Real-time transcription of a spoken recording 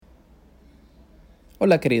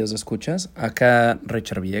Hola queridos escuchas, acá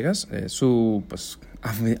Richard Villegas, su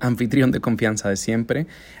anfitrión de confianza de siempre.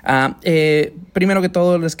 Primero que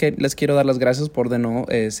todo les quiero dar las gracias por de nuevo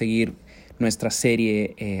seguir nuestra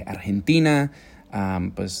serie Argentina.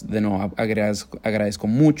 De nuevo agradezco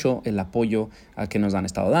mucho el apoyo que nos han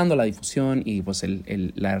estado dando, la difusión y pues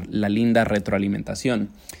la linda retroalimentación.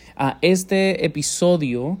 Este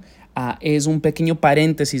episodio es un pequeño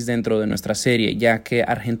paréntesis dentro de nuestra serie, ya que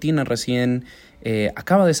Argentina recién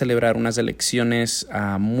acaba de celebrar unas elecciones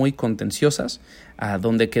muy contenciosas,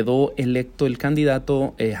 donde quedó electo el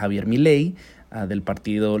candidato Javier Milei del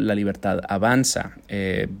partido La Libertad Avanza.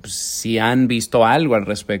 Si han visto algo al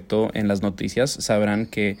respecto en las noticias, sabrán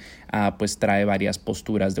que pues trae varias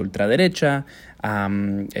posturas de ultraderecha,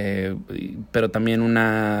 pero también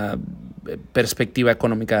una perspectiva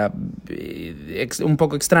económica un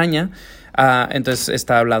poco extraña. Entonces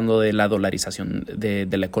está hablando de la dolarización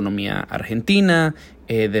de la economía argentina,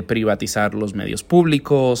 de privatizar los medios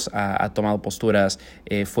públicos, ha tomado posturas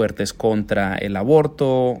fuertes contra el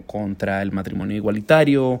aborto, contra el matrimonio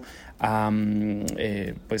igualitario,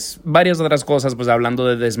 pues varias otras cosas, pues hablando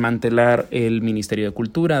de desmantelar el Ministerio de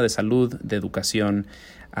Cultura, de Salud, de Educación,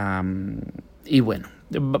 y bueno,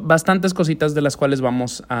 bastantes cositas de las cuales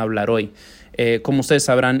vamos a hablar hoy. Como ustedes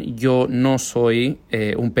sabrán, yo no soy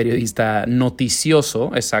un periodista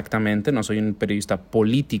noticioso exactamente, no soy un periodista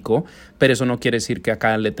político, pero eso no quiere decir que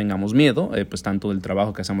acá le tengamos miedo, pues tanto del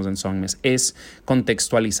trabajo que hacemos en Songmes es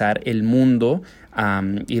contextualizar el mundo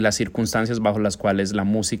y las circunstancias bajo las cuales la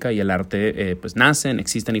música y el arte pues nacen,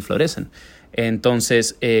 existen y florecen.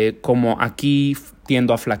 Entonces, como aquí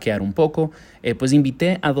tiendo a flaquear un poco, pues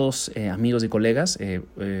invité a dos amigos y colegas,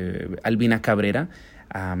 Albina Cabrera,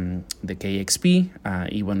 de KXP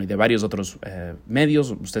y bueno, y de varios otros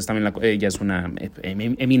medios. Ustedes también ella es una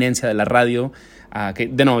eminencia de la radio, que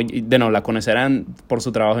de no la conocerán por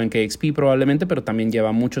su trabajo en KXP probablemente, pero también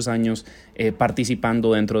lleva muchos años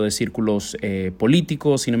participando dentro de círculos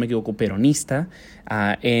políticos, si no me equivoco, peronista,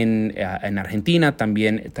 en Argentina,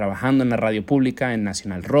 también trabajando en la radio pública, en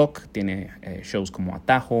Nacional Rock, tiene shows como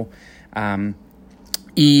Atajo,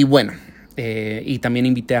 y bueno, y también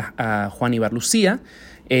invité a Juan Ibarlucia,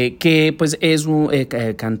 que pues es un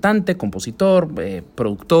cantante, compositor,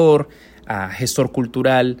 productor, gestor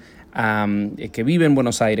cultural, que vive en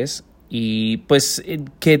Buenos Aires y pues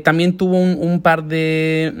que también tuvo un par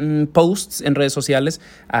de posts en redes sociales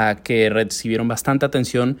que recibieron bastante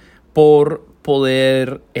atención por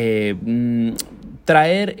poder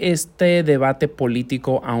traer este debate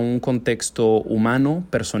político a un contexto humano,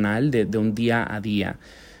 personal, de un día a día.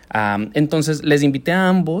 Entonces les invité a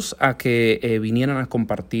ambos a que vinieran a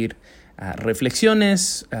compartir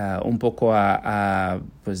reflexiones, un poco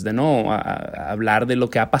pues a hablar de lo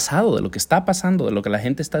que ha pasado, de lo que está pasando, de lo que la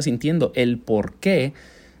gente está sintiendo, el por qué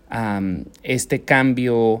este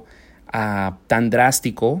cambio tan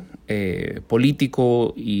drástico,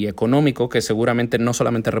 político y económico, que seguramente no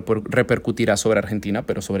solamente repercutirá sobre Argentina,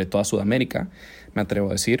 pero sobre toda Sudamérica, me atrevo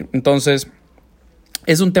a decir. Entonces,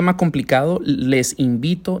 es un tema complicado. Les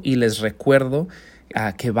invito y les recuerdo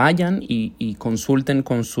a que vayan y consulten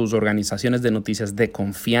con sus organizaciones de noticias de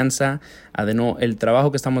confianza. El trabajo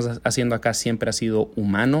que estamos haciendo acá siempre ha sido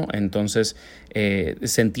humano, entonces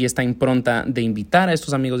sentí esta impronta de invitar a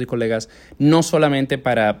estos amigos y colegas, no solamente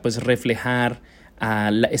para pues reflejar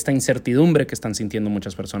esta incertidumbre que están sintiendo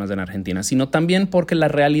muchas personas en Argentina, sino también porque la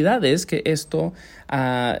realidad es que esto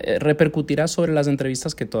repercutirá sobre las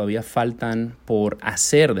entrevistas que todavía faltan por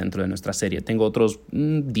hacer dentro de nuestra serie. Tengo otros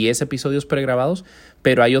 10 episodios pregrabados,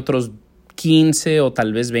 pero hay otros 15 o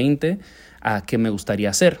tal vez 20 que me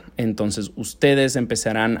gustaría hacer. Entonces ustedes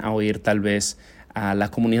empezarán a oír tal vez a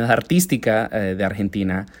la comunidad artística de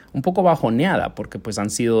Argentina un poco bajoneada, porque pues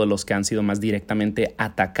han sido los que han sido más directamente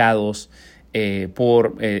atacados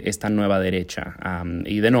por esta nueva derecha,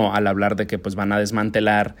 y al hablar de que pues van a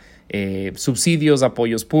desmantelar subsidios,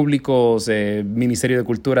 apoyos públicos, Ministerio de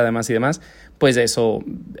Cultura además y demás, pues eso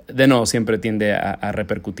siempre tiende a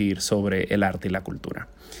repercutir sobre el arte y la cultura.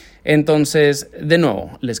 Entonces,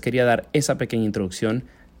 les quería dar esa pequeña introducción.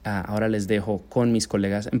 Ahora les dejo con mis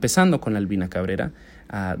colegas, empezando con Albina Cabrera.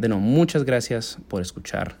 Muchas gracias por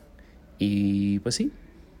escuchar y pues sí,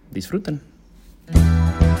 disfruten.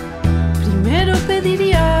 Primero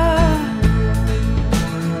pediría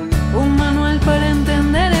un manual para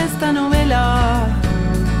entender esta novela.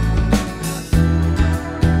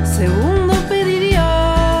 Segundo pediría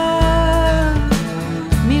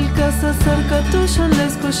 1000 casas cerca tuyo en la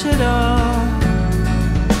escollera.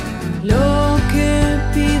 Lo que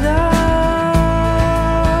pida,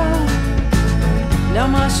 la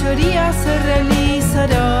mayoría se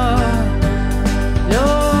realizará. Lo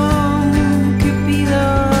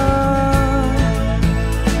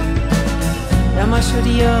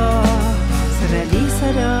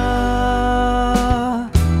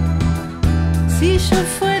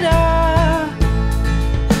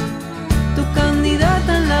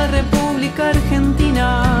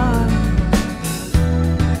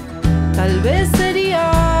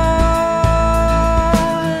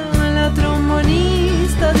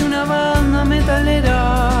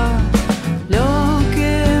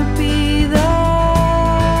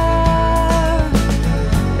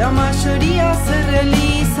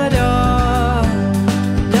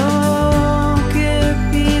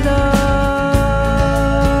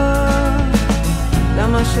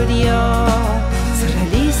mayoría se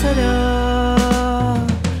realizará.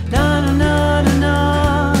 Na, na, na, na,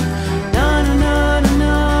 na. Na, na, na, na,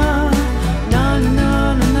 na. Na,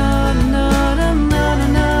 na, na, na, na, na, na, na,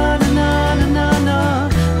 na, na, na,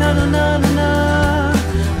 na, na. Na, na, na, na, na.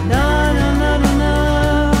 Na, na, na, na, na.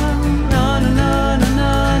 Na, na, na,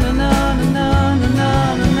 na, na, na,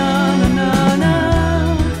 na, na, na, na.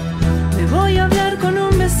 Me voy a hablar con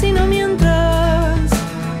un vecino mientras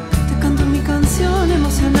te canto mi canción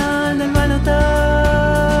emocional del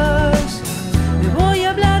balotaje. Me voy a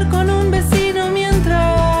hablar con un vecino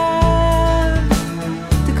mientras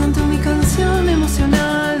te canto mi canción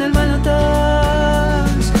emocional del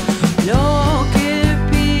balotaje. Lo que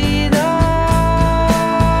pida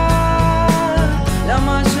la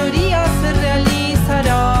mayoría se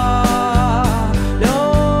realizará.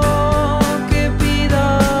 Lo que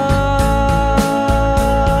pida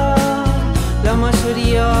la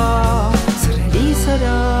mayoría se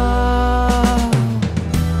realizará.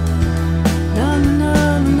 Na,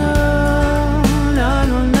 na, na, na,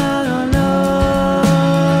 na, na, na.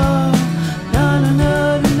 Na, na,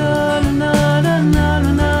 na, na, na, na, na,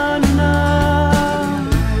 na, na, na.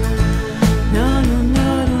 Na,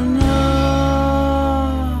 na, na, na.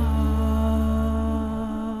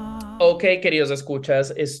 Ok, queridos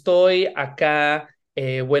escuchas, estoy acá,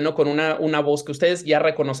 bueno, con una voz que ustedes ya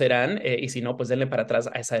reconocerán, y si no, pues denle para atrás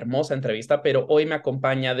a esa hermosa entrevista, pero hoy me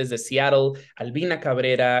acompaña desde Seattle Albina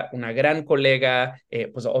Cabrera, una gran colega,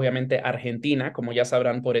 pues obviamente argentina, como ya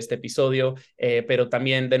sabrán por este episodio, pero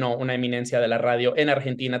también, de no, una eminencia de la radio en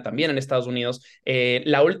Argentina, también en Estados Unidos.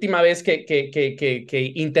 La última vez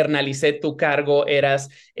que internalicé tu cargo eras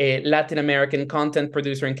Latin American Content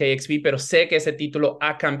Producer en KXP, pero sé que ese título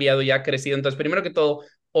ha cambiado y ha crecido. Entonces, primero que todo,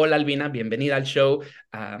 hola Albina, bienvenida al show.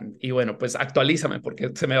 Y bueno, pues actualízame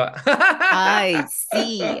porque se me va. Ay,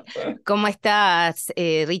 sí. ¿Cómo estás,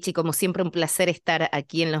 Richie? Como siempre, un placer estar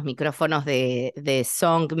aquí en los micrófonos de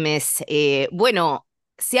Songmes. Bueno,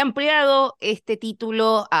 se ha ampliado este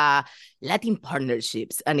título a Latin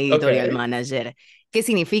Partnerships and Ok. Editorial Manager. ¿Qué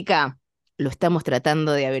significa? Lo estamos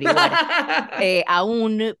tratando de averiguar.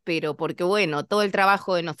 Aún, pero porque bueno, todo el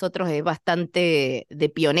trabajo de nosotros es bastante de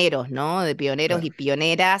pioneros, ¿no? De pioneros Claro. y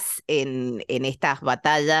pioneras en estas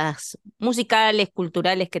batallas musicales,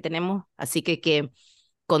 culturales que tenemos, así que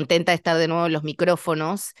contenta de estar de nuevo en los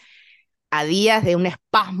micrófonos, a días de un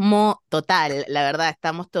espasmo total, la verdad,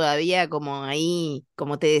 estamos todavía como ahí,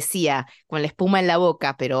 como te decía, con la espuma en la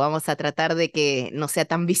boca, pero vamos a tratar de que no sea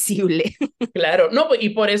tan visible. Claro, no,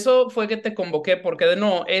 y por eso fue que te convoqué, porque de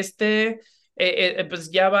no,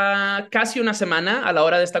 pues ya va casi una semana a la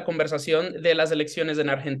hora de esta conversación de las elecciones en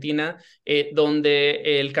Argentina,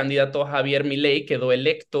 donde el candidato Javier Milei quedó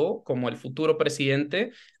electo como el futuro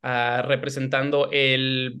presidente, representando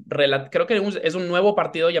creo que es un nuevo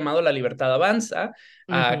partido llamado La Libertad Avanza,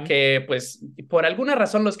 Ujú. que pues por alguna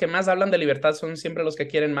razón los que más hablan de libertad son siempre los que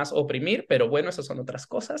quieren más oprimir, pero bueno, esas son otras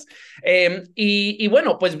cosas. Y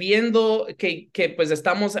bueno, pues viendo que pues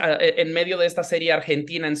estamos en medio de esta serie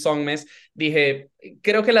argentina en Songmes, dije,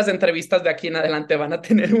 creo que las entrevistas de aquí en adelante van a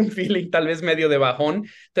tener un feeling tal vez medio de bajón.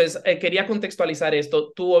 Entonces, quería contextualizar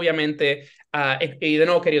esto. Tú obviamente, y de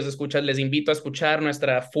nuevo, queridos escuchas, les invito a escuchar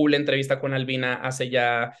nuestra full entrevista con Albina hace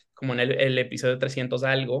ya como en el episodio 300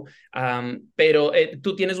 algo, pero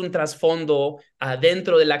tú tienes un trasfondo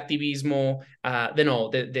dentro del activismo,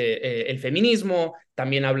 el feminismo,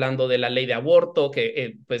 también hablando de la ley de aborto,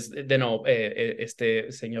 que pues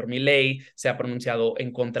este señor Milei se ha pronunciado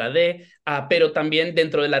en contra de, pero también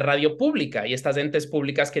dentro de la radio pública y estas entes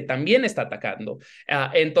públicas que también está atacando.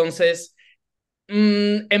 Entonces,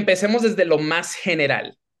 empecemos desde lo más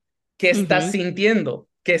general. ¿Qué estás Ujú. sintiendo?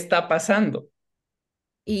 ¿Qué está pasando?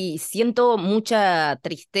 Y siento mucha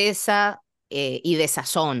tristeza y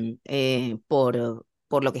desazón por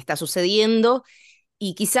lo que está sucediendo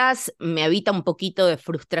y quizás me habita un poquito de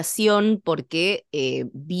frustración porque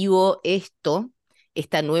vivo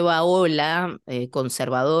esta nueva ola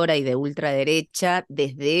conservadora y de ultraderecha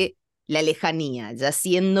desde la lejanía, ya Mm,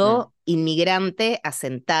 siendo inmigrante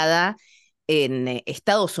asentada en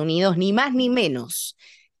Estados Unidos, ni más ni menos.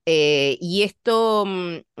 Y esto,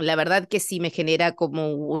 la verdad que sí me genera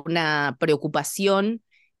como una preocupación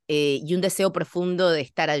y un deseo profundo de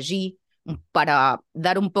estar allí. Para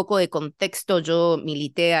dar un poco de contexto, yo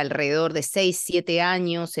milité alrededor de 6, 7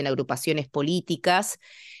 años en agrupaciones políticas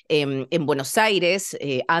en Buenos Aires,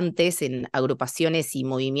 antes en agrupaciones y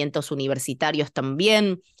movimientos universitarios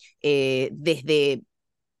también, desde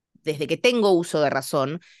que tengo uso de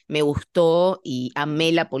razón, me gustó y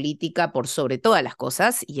amé la política por sobre todas las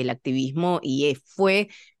cosas y el activismo, y fue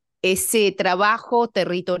ese trabajo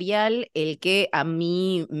territorial el que a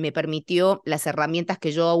mí me permitió las herramientas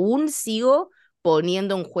que yo aún sigo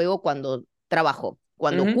poniendo en juego cuando trabajo,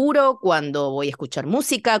 cuando Ujú. curo, cuando voy a escuchar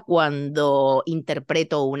música, cuando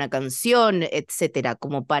interpreto una canción, etcétera.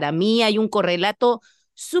 Como para mí hay un correlato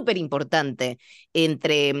súper importante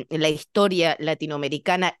entre la historia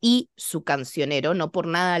latinoamericana y su cancionero. No por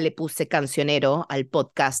nada le puse cancionero al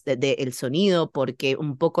podcast de El Sonido, porque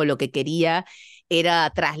un poco lo que quería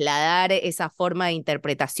era trasladar esa forma de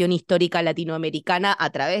interpretación histórica latinoamericana a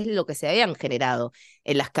través de lo que se habían generado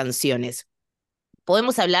en las canciones.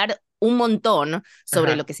 Podemos hablar un montón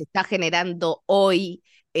sobre lo Ajá. que se está generando hoy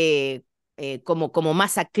eh, como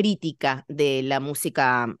masa crítica de la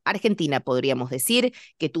música argentina, podríamos decir,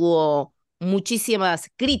 que tuvo muchísimas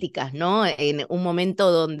críticas, ¿no? En un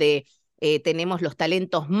momento donde tenemos los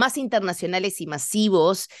talentos más internacionales y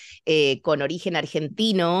masivos con origen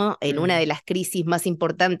argentino, en una Ujú. de las crisis más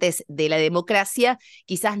importantes de la democracia,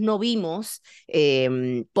 quizás no vimos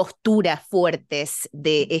posturas fuertes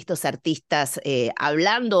de estos artistas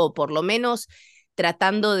hablando, o por lo menos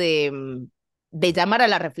tratando de llamar a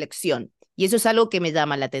la reflexión. Y eso es algo que me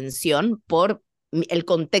llama la atención por el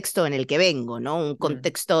contexto en el que vengo, ¿no? Un Ujú.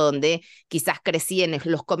 contexto donde quizás crecí en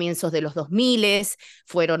los comienzos de los 2000,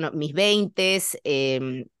 fueron mis 20,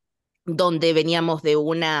 donde veníamos de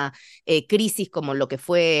una crisis como lo que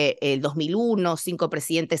fue el 2001, 5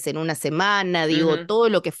 presidentes en una semana, digo, Ujú. todo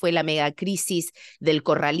lo que fue la megacrisis del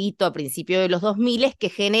corralito a principios de los 2000 que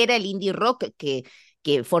genera el indie rock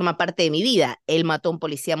que forma parte de mi vida. Él mató a un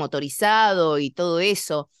policía motorizado y todo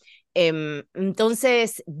eso.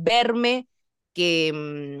 Entonces, verme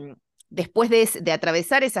que después de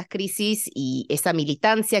atravesar esas crisis y esa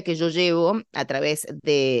militancia que yo llevo a través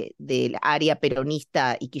del área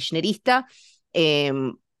peronista y kirchnerista, eh,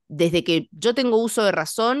 desde que yo tengo uso de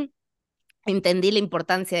razón, entendí la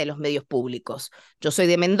importancia de los medios públicos. Yo soy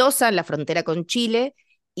de Mendoza, en la frontera con Chile,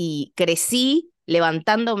 y crecí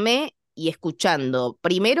levantándome y escuchando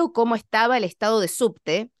primero cómo estaba el estado de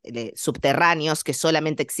subte, de subterráneos que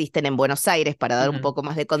solamente existen en Buenos Aires, para dar un Ujú. poco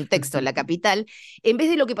más de contexto en la capital, en vez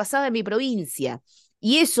de lo que pasaba en mi provincia.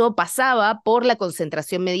 Y eso pasaba por la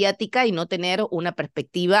concentración mediática y no tener una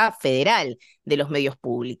perspectiva federal de los medios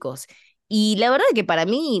públicos. Y la verdad es que para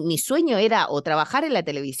mí mi sueño era o trabajar en la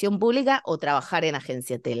televisión pública o trabajar en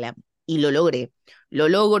agencia Tela. Y lo logré. Lo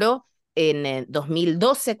logro en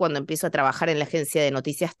 2012 cuando empiezo a trabajar en la agencia de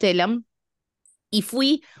noticias Telam y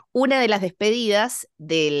fui una de las despedidas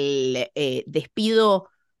del despido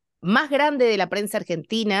más grande de la prensa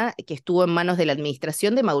argentina que estuvo en manos de la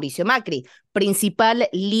administración de Mauricio Macri, principal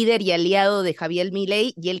líder y aliado de Javier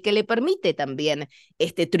Milei y el que le permite también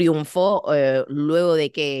este triunfo luego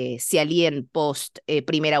de que se alíen post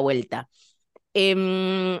primera vuelta.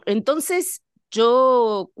 Entonces,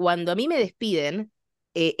 yo cuando a mí me despiden,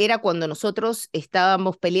 era cuando nosotros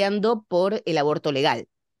estábamos peleando por el aborto legal.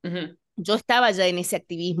 Ujú. Yo estaba ya en ese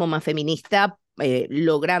activismo más feminista,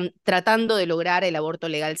 tratando de lograr el aborto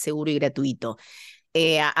legal, seguro y gratuito.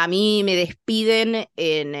 A mí me despiden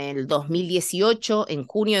en el 2018, en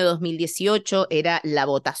junio de 2018, era la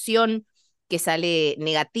votación que sale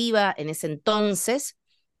negativa en ese entonces,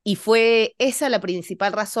 y fue esa la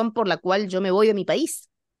principal razón por la cual yo me voy de mi país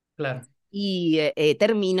Claro. y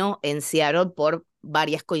termino en Seattle por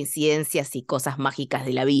varias coincidencias y cosas mágicas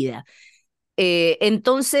de la vida.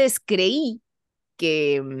 Entonces creí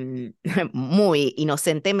que muy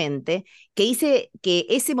inocentemente, que hice que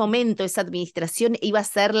ese momento, esa administración iba a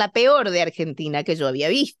ser la peor de Argentina que yo había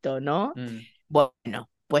visto, ¿no? Mm.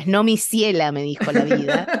 Bueno, pues no, mi ciela, me dijo la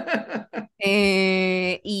vida.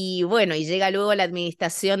 Y bueno, y llega luego la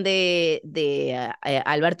administración de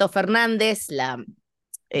Alberto Fernández,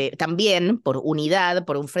 también por unidad,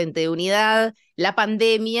 por un frente de unidad, la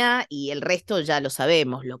pandemia y el resto ya lo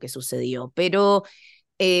sabemos lo que sucedió. Pero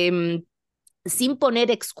eh, sin poner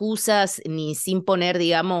excusas ni sin poner,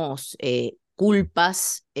 digamos,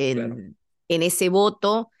 culpas Claro. en ese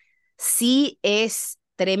voto, sí es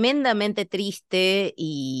tremendamente triste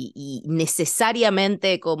y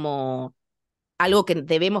necesariamente como algo que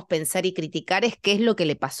debemos pensar y criticar es qué es lo que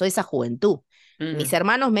le pasó a esa juventud. Mis Ujú.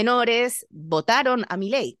 hermanos menores votaron a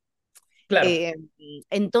Milei. Claro. Eh,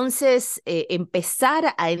 entonces,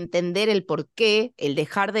 empezar a entender el por qué, el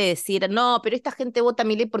dejar de decir, no, pero esta gente vota a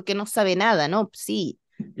Milei porque no sabe nada, ¿no? Sí,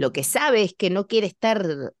 lo que sabe es que no quiere estar,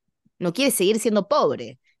 no quiere seguir siendo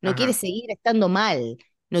pobre, no quiere Ajá. seguir estando mal,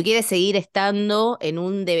 no quiere seguir estando en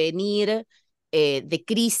un devenir de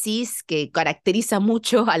crisis que caracteriza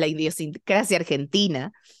mucho a la idiosincrasia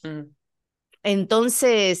argentina. Ujú.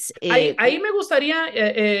 Entonces, Ahí me gustaría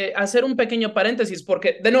hacer un pequeño paréntesis,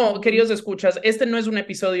 porque, de nuevo, queridos escuchas, este no es un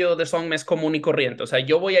episodio de Songmes común y corriente. O sea,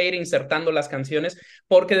 yo voy a ir insertando las canciones,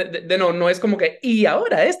 porque, de nuevo, no es como que, y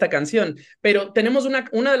ahora esta canción. Pero tenemos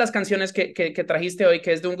una de las canciones que trajiste hoy,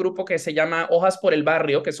 que es de un grupo que se llama Hojas por el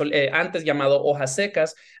Barrio, que son antes llamado Hojas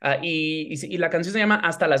Secas, y la canción se llama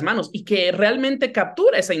Hasta las Manos, y que realmente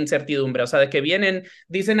captura esa incertidumbre. O sea, de que vienen,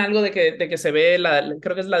 dicen algo de que se ve,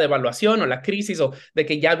 creo que es la devaluación o la crisis, o de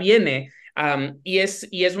que ya viene, y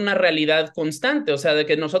es una realidad constante. O sea, de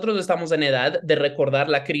que nosotros estamos en edad de recordar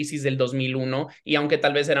la crisis del 2001, y aunque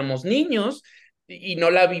tal vez éramos niños y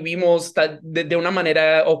no la vivimos de una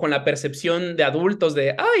manera o con la percepción de adultos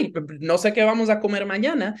de, ay, no sé qué vamos a comer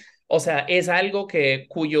mañana. O sea, es algo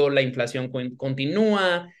cuyo la inflación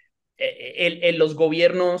continúa. Los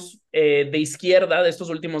gobiernos de izquierda de estos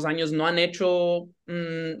últimos años no han hecho,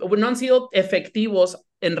 no han sido efectivos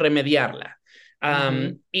en remediarla.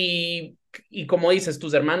 ujú. Y como dices,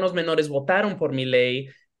 tus hermanos menores votaron por mi ley,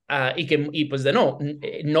 y pues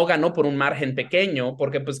no ganó por un margen pequeño,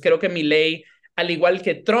 porque pues creo que mi ley, al igual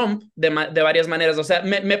que Trump, de varias maneras, o sea,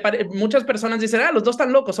 muchas personas dicen, los dos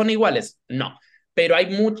están locos, son iguales. No, pero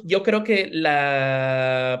yo creo que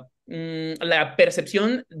la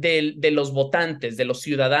percepción de los votantes, de los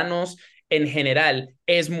ciudadanos en general,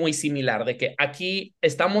 es muy similar, de que aquí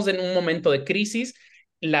estamos en un momento de crisis,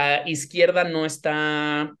 la izquierda no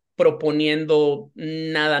está proponiendo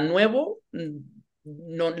nada nuevo,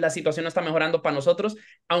 no, la situación no está mejorando para nosotros,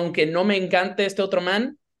 aunque no me encante este otro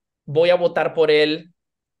man, voy a votar por él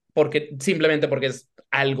simplemente porque es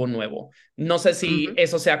algo nuevo. No sé si Ujú.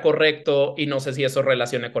 eso sea correcto y no sé si eso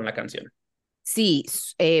relacione con la canción. Sí,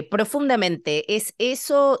 profundamente. Es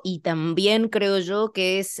eso y también creo yo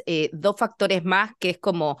que es dos factores más, que es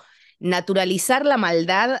como naturalizar la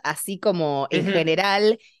maldad, así como en Ujú.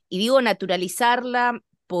 general, y digo naturalizarla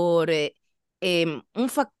por un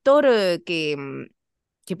factor que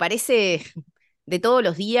parece de todos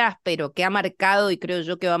los días, pero que ha marcado y creo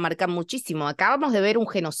yo que va a marcar muchísimo. Acabamos de ver un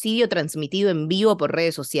genocidio transmitido en vivo por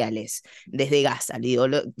redes sociales desde Gaza. Digo,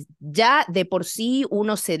 ya de por sí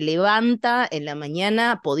uno se levanta en la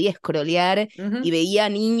mañana, podía scrollear y Ujú. veía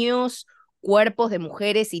niños, cuerpos de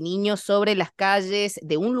mujeres y niños sobre las calles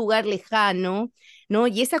de un lugar lejano, ¿no?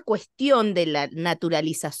 Y esa cuestión de la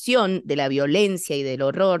naturalización de la violencia y del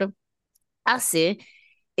horror hace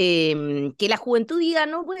que la juventud diga,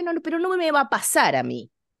 no, bueno, pero no me va a pasar a mí.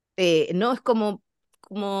 No es como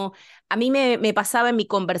a mí me pasaba en mi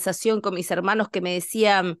conversación con mis hermanos que me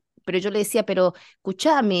decían, pero yo le decía, pero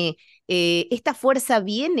escúchame, esta fuerza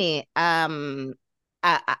viene a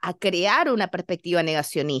crear una perspectiva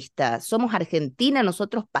negacionista. Somos Argentina,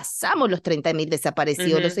 nosotros pasamos los 30.000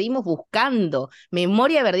 desaparecidos, los Ujú. seguimos buscando.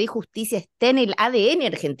 Memoria, verdad y justicia está en el ADN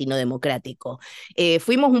argentino democrático.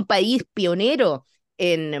 Fuimos un país pionero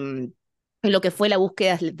en lo que fue la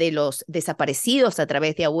búsqueda de los desaparecidos a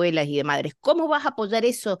través de abuelas y de madres. ¿Cómo vas a apoyar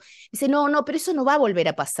eso? Dice, no, no, pero eso no va a volver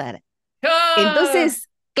a pasar. ¡Ah! Entonces,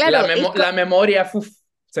 claro, La memoria,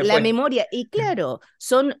 se la fue. memoria, y claro,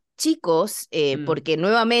 son chicos, Mm. porque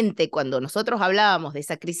nuevamente cuando nosotros hablábamos de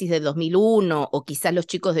esa crisis del 2001 o quizás los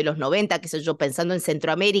chicos de los 90, qué sé yo, pensando en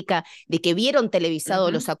Centroamérica, de que vieron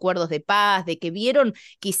televisados los Ujú. acuerdos de paz, de que vieron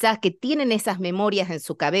quizás que tienen esas memorias en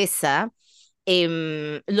su cabeza,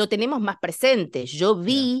 lo tenemos más presente. Yo Yeah.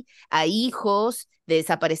 vi a hijos de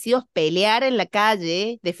desaparecidos pelear en la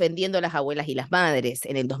calle defendiendo a las abuelas y las madres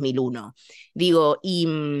en el 2001. Digo, y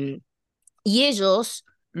ellos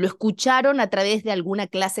lo escucharon a través de alguna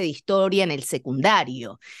clase de historia en el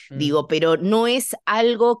secundario. Mm. Digo, pero no es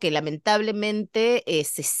algo que lamentablemente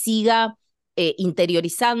se siga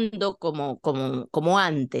interiorizando como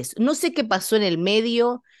antes. No sé qué pasó en el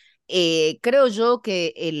medio. Creo yo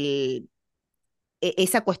que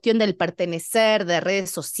esa cuestión del pertenecer, de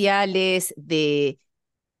redes sociales, de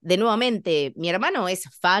nuevamente, mi hermano es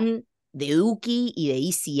fan de Duki y de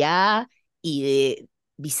ICA y de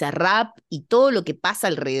Bizarrap y todo lo que pasa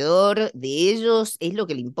alrededor de ellos es lo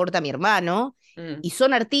que le importa a mi hermano. Mm. Y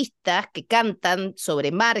son artistas que cantan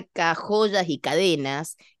sobre marcas, joyas y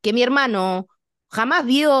cadenas que mi hermano jamás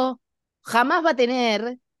vio, jamás va a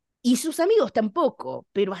tener, y sus amigos tampoco.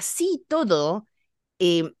 Pero así todo,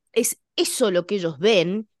 es eso lo que ellos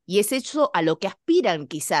ven y es eso a lo que aspiran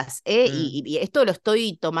quizás, ¿eh? Mm. Y esto lo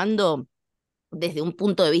estoy tomando desde un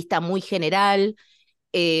punto de vista muy general,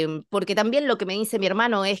 porque también lo que me dice mi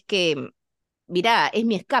hermano es que, mirá, es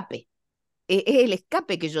mi escape, es el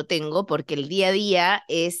escape que yo tengo, porque el día a día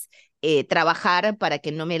es trabajar para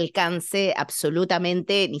que no me alcance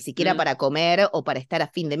absolutamente ni siquiera para comer o para estar a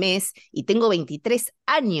fin de mes, y tengo 23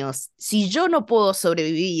 años. Si yo no puedo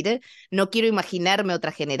sobrevivir, no quiero imaginarme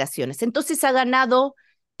otras generaciones. Entonces ha ganado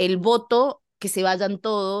el voto que se vayan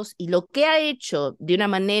todos, y lo que ha hecho de una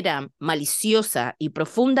manera maliciosa y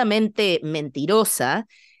profundamente mentirosa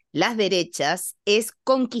las derechas es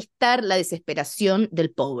conquistar la desesperación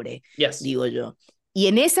del pobre, digo yo. Y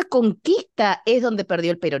en esa conquista es donde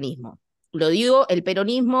perdió el peronismo. Lo digo, el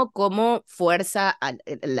peronismo como fuerza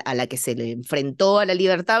a la que se le enfrentó a la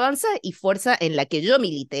Libertad Avanza, y fuerza en la que yo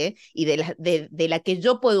milité y de la que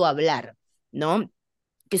yo puedo hablar, ¿no?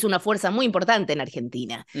 Que es una fuerza muy importante en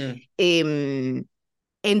Argentina.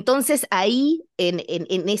 Entonces ahí,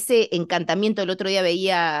 en ese encantamiento, el otro día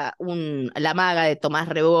veía La Maga de Tomás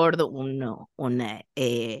Rebord, un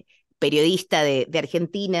periodista de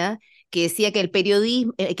Argentina, que decía que el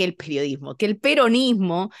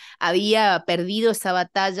peronismo había perdido esa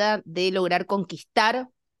batalla de lograr conquistar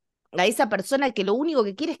a esa persona que lo único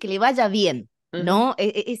que quiere es que le vaya bien, ¿no?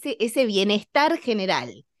 Ese bienestar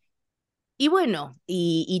general. Y bueno,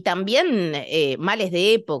 y también males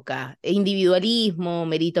de época, individualismo,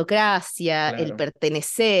 meritocracia, el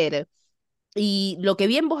pertenecer. Y lo que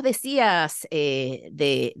bien vos decías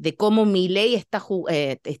de cómo Milei está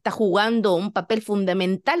jugando un papel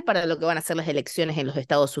fundamental para lo que van a ser las elecciones en los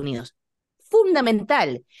Estados Unidos.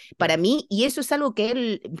 Fundamental para mí, y eso es algo que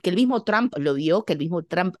el mismo Trump lo vio, que el mismo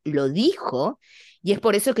Trump lo dijo, y es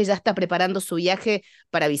por eso que ya está preparando su viaje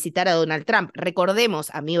para visitar a Donald Trump. Recordemos,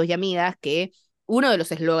 amigos y amigas, que uno de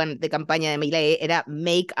los eslogans de campaña de Milei era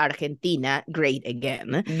Make Argentina Great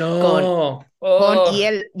Again. No. Y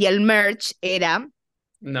el merch era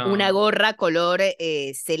una gorra color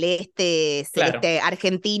celeste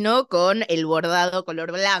argentino con el bordado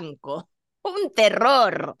color blanco. Un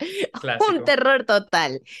terror, un terror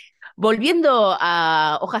total. Volviendo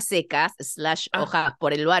a Hojas Secas, Hojas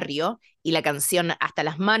por el Barrio, y la canción Hasta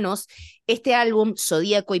las Manos, este álbum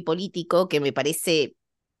zodíaco y político que me parece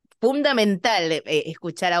fundamental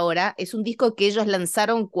escuchar ahora, es un disco que ellos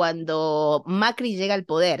lanzaron cuando Macri llega al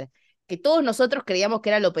poder, que todos nosotros creíamos que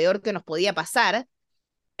era lo peor que nos podía pasar,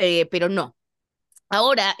 pero no.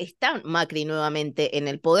 Ahora está Macri nuevamente en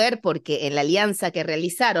el poder, porque en la alianza que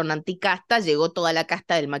realizaron anticasta llegó toda la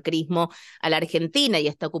casta del macrismo a la Argentina y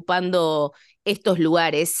está ocupando estos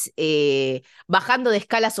lugares, bajando de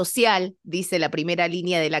escala social, dice la primera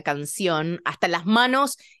línea de la canción. Hasta las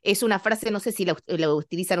manos es una frase, no sé si la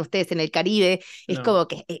utilizan ustedes en el Caribe, es como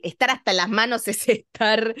que estar hasta las manos es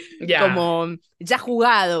estar como ya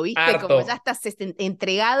jugado, ¿viste? Harto. Como ya estás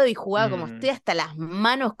entregado y jugado, como estoy hasta las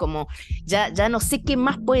manos, como ya no sé qué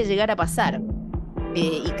más puede llegar a pasar.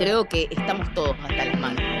 Y creo que estamos todos hasta las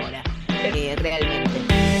manos ahora, realmente.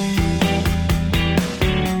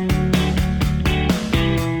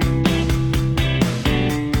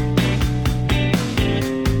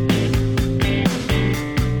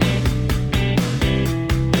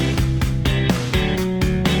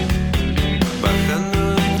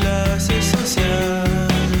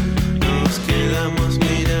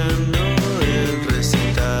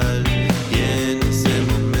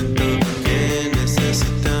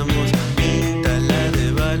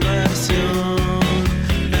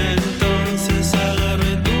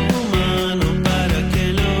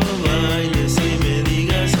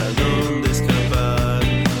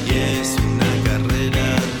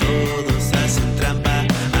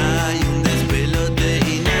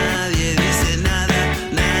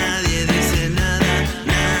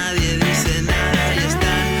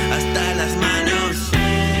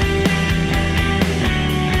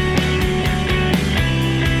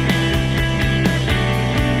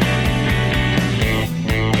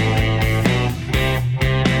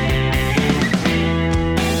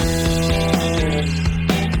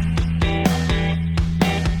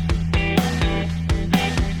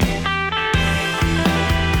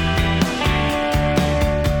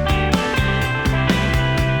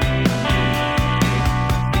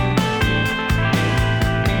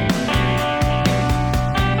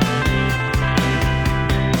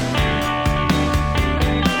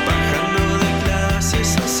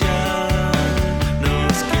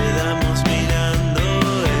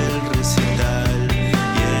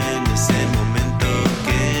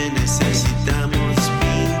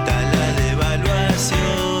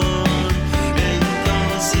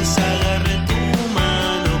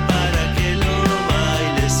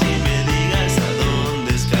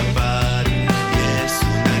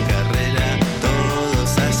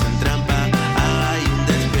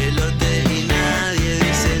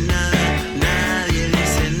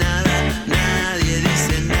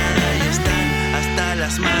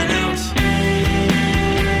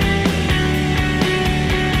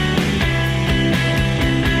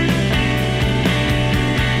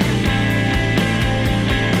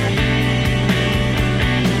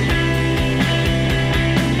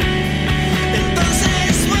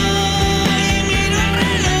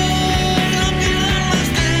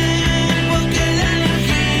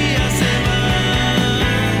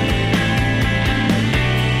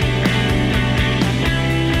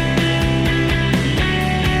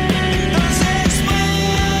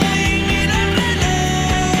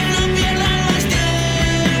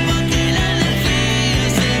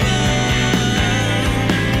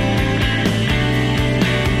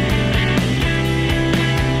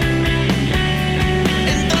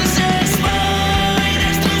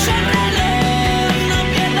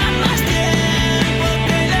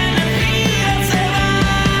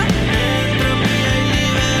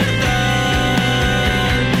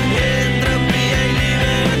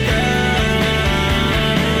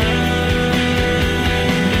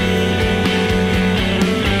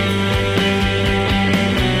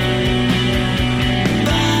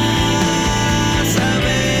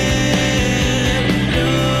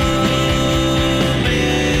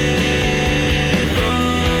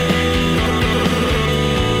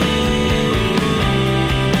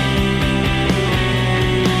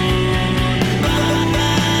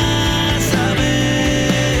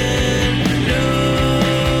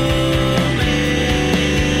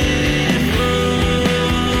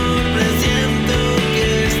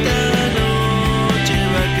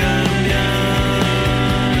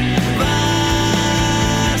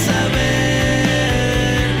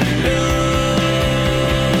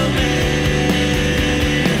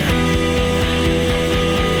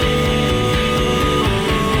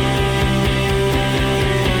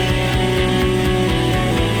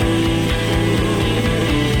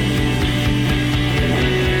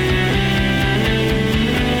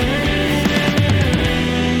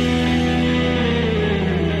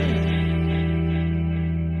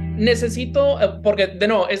 necesito, porque de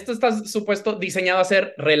nuevo, esto está supuesto diseñado a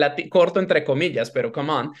ser corto entre comillas, pero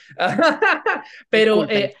come on. Pero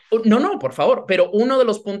Disculpen. no, por favor, pero uno de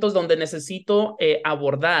los puntos donde necesito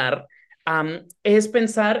abordar es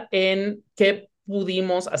pensar en qué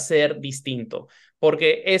pudimos hacer distinto.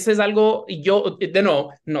 Porque ese es algo, y yo, de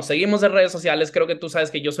nuevo, nos seguimos en redes sociales, creo que tú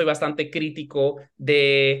sabes que yo soy bastante crítico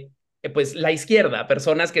de pues la izquierda,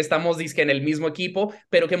 personas que estamos dizque en el mismo equipo,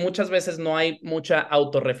 pero que muchas veces no hay mucha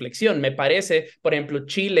autorreflexión. Me parece, por ejemplo,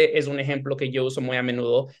 Chile es un ejemplo que yo uso muy a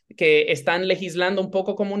menudo, que están legislando un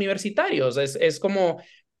poco como universitarios. Es como,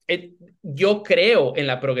 yo creo en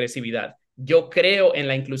la progresividad, yo creo en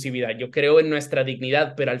la inclusividad, yo creo en nuestra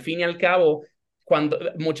dignidad, pero al fin y al cabo, cuando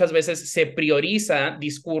muchas veces se prioriza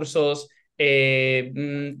discursos de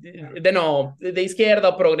izquierda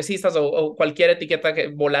o progresistas o cualquier etiqueta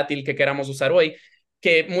volátil que queramos usar hoy,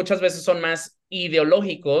 que muchas veces son más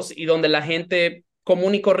ideológicos y donde la gente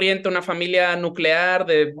común y corriente, una familia nuclear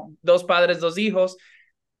de 2 padres, 2 hijos,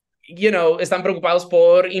 están preocupados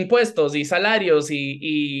por impuestos y salarios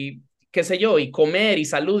y qué sé yo, y comer y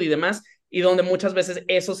salud y demás, y donde muchas veces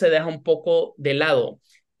eso se deja un poco de lado.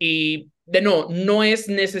 Y no es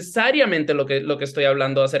necesariamente lo que estoy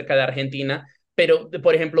hablando acerca de Argentina, pero,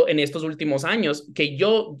 por ejemplo, en estos últimos años, que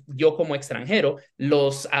yo como extranjero,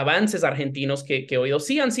 los avances argentinos que he oído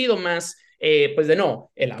sí han sido más, pues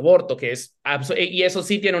el aborto, que es, y eso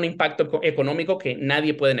sí tiene un impacto económico que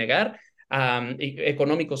nadie puede negar,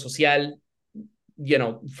 económico, social,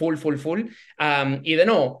 full. Y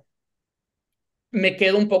me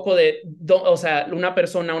quedo un poco o sea, una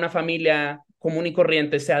persona, una familia común y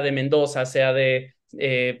corriente, sea de Mendoza, sea de,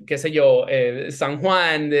 qué sé yo, San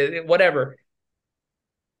Juan, de whatever.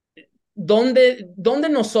 ¿Dónde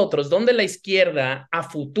nosotros, dónde la izquierda a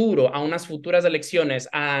futuro, a unas futuras elecciones,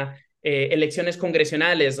 a elecciones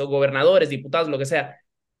congresionales o gobernadores, diputados, lo que sea,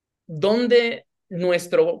 dónde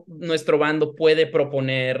nuestro bando puede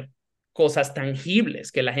proponer cosas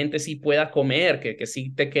tangibles, que la gente sí pueda comer, que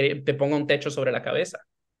sí te ponga un techo sobre la cabeza?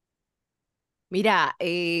 Mira,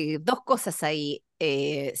 dos cosas ahí.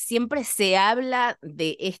 Siempre se habla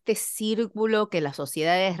de este círculo que las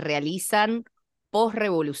sociedades realizan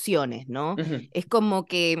post-revoluciones, ¿no? Ujú. Es como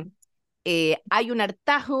que hay un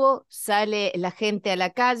hartazgo, sale la gente a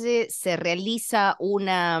la calle, se realiza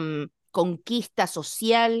una conquista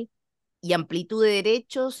social y amplitud de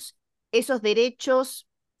derechos. Esos derechos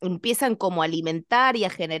empiezan como a alimentar y a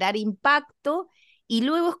generar impacto, y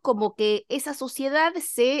luego es como que esa sociedad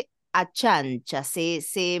se achancha,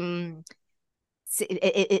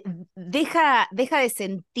 deja de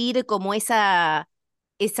sentir como esa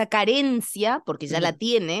carencia, porque ya la Ujú.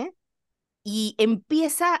 tiene, y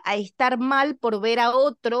empieza a estar mal por ver a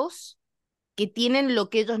otros que tienen lo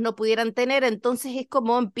que ellos no pudieran tener, entonces es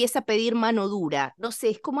como empieza a pedir mano dura. No sé,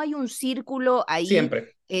 es como hay un círculo ahí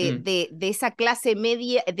Siempre. Mm. de esa clase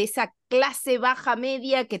media, de esa clase baja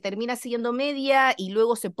media que termina siendo media y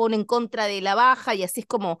luego se pone en contra de la baja, y así es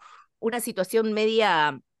como una situación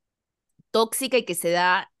media tóxica y que se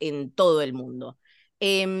da en todo el mundo.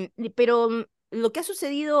 Pero lo que ha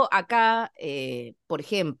sucedido acá, por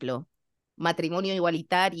ejemplo, matrimonio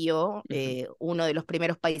igualitario, Ujú. uno de los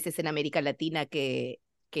primeros países en América Latina que,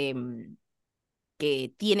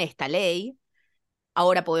 que tiene esta ley.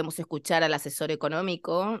 Ahora podemos escuchar al asesor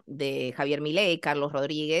económico de Javier Milei, Carlos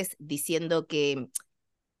Rodríguez, diciendo que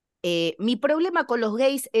mi problema con los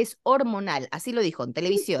gays es hormonal, así lo dijo en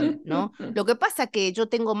televisión, ¿no? Lo que pasa que yo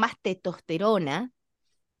tengo más testosterona,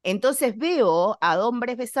 entonces veo a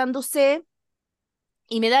hombres besándose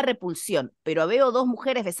y me da repulsión, pero veo dos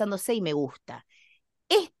mujeres besándose y me gusta.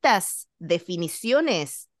 Estas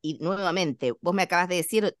definiciones, y nuevamente, vos me acabas de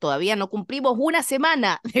decir, todavía no cumplimos una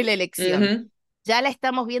semana de la elección. Ujú. Ya la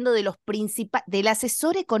estamos viendo del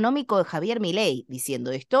asesor económico de Javier Milei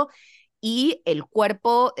diciendo esto, y el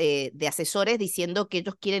cuerpo de asesores diciendo que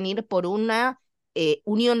ellos quieren ir por una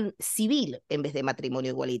unión civil en vez de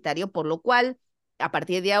matrimonio igualitario, por lo cual, a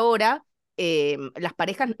partir de ahora, las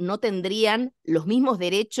parejas no tendrían los mismos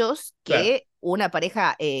derechos Claro. que una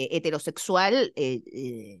pareja heterosexual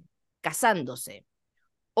casándose.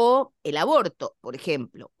 O el aborto, por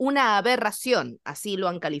ejemplo, una aberración, así lo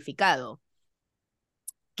han calificado.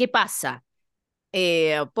 ¿Qué pasa?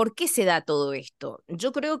 ¿Por qué se da todo esto?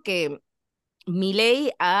 Yo creo que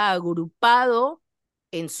Milei ha agrupado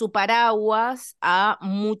en su paraguas a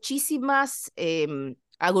muchísimas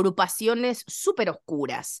agrupaciones súper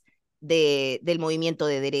oscuras del movimiento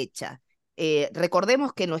de derecha.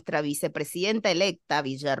 Recordemos que nuestra vicepresidenta electa,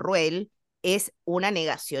 Villarruel, es una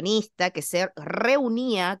negacionista que se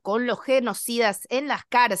reunía con los genocidas en las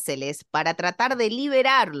cárceles para tratar de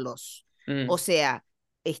liberarlos. O Mm. sea,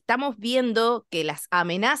 estamos viendo que las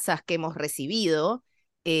amenazas que hemos recibido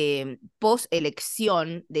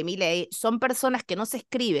post-elección de Milei son personas que nos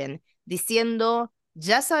escriben diciendo,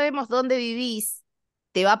 ya sabemos dónde vivís,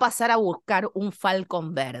 te va a pasar a buscar un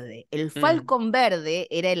Falcon verde. El Falcon verde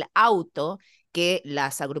era el auto que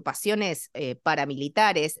las agrupaciones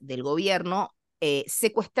paramilitares del gobierno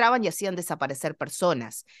secuestraban y hacían desaparecer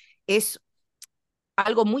personas. Es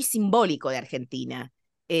algo muy simbólico de Argentina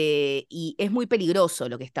y es muy peligroso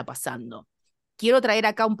lo que está pasando. Quiero traer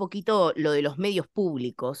acá un poquito lo de los medios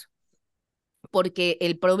públicos, porque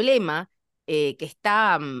el problema que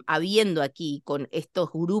está habiendo aquí con estos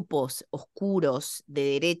grupos oscuros de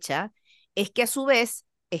derecha es que a su vez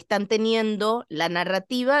están teniendo la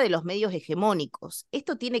narrativa de los medios hegemónicos.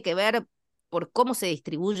 Esto tiene que ver por cómo se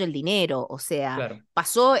distribuye el dinero, o sea, Claro.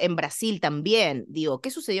 pasó en Brasil también. Digo,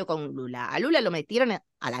 ¿qué sucedió con Lula? A Lula lo metieron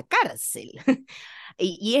a la cárcel.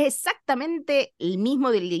 Y es exactamente el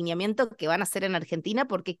mismo delineamiento que van a hacer en Argentina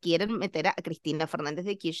porque quieren meter a Cristina Fernández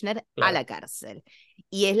de Kirchner a la cárcel.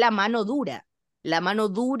 Y es la mano dura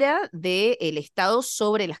del Estado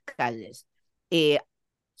sobre las calles.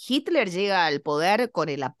 Hitler llega al poder con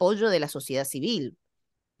el apoyo de la sociedad civil.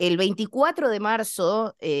 El 24 de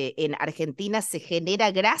marzo en Argentina se genera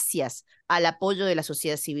gracias al apoyo de la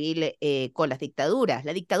sociedad civil con las dictaduras.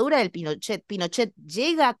 La dictadura del Pinochet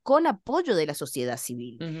llega con apoyo de la sociedad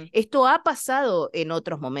civil. Esto ha pasado en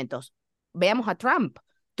otros momentos. Veamos a Trump.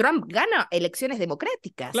 Trump gana elecciones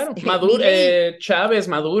democráticas. Claro, Maduro, Chávez,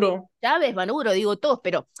 Maduro. Chávez, Maduro, digo todos,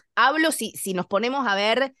 pero hablo si nos ponemos a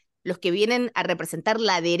ver los que vienen a representar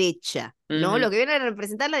la derecha, ¿no? Los que vienen a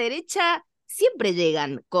representar la derecha siempre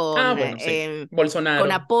llegan con, bueno, sí. Bolsonaro.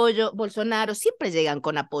 con apoyo, Bolsonaro, siempre llegan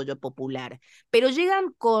con apoyo popular, pero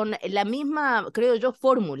llegan con la misma, creo yo,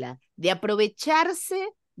 fórmula de aprovecharse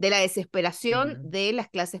de la desesperación de las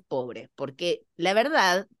clases pobres, porque la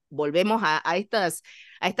verdad, volvemos a estas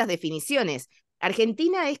definiciones,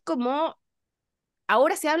 Argentina es como,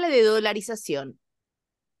 ahora se habla de dolarización.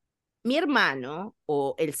 Mi hermano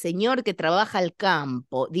o el señor que trabaja al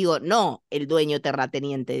campo, digo, no el dueño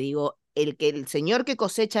terrateniente, digo, el señor que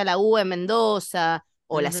cosecha la uva en Mendoza,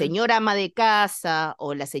 o la señora ama de casa,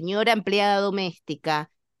 o la señora empleada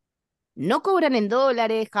doméstica, no cobran en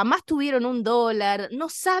dólares, jamás tuvieron un dólar, no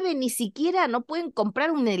saben ni siquiera, no pueden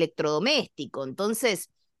comprar un electrodoméstico. Entonces,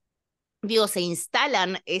 digo, se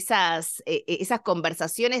instalan esas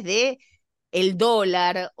conversaciones de el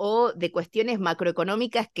dólar o de cuestiones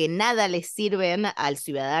macroeconómicas que nada les sirven al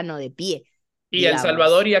ciudadano de pie. Y a El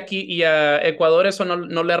Salvador y a Ecuador eso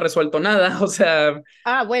no le ha resuelto nada, o sea...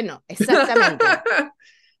 Ah, bueno, exactamente.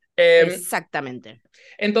 Exactamente.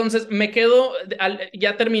 Entonces, me quedo,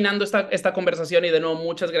 ya terminando esta conversación, y de nuevo,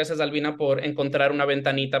 muchas gracias, Albina, por encontrar una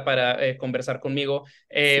ventanita para conversar conmigo.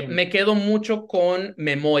 Me quedo mucho con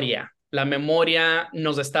memoria. La memoria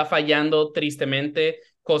nos está fallando tristemente,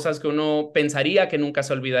 cosas que uno pensaría que nunca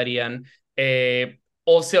se olvidarían.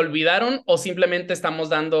 O se olvidaron o simplemente estamos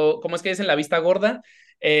dando, ¿cómo es que dicen? La vista gorda.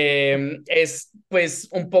 Es pues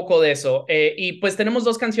un poco de eso. Y pues tenemos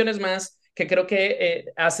dos canciones más que creo que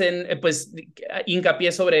hacen pues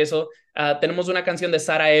hincapié sobre eso. Tenemos una canción de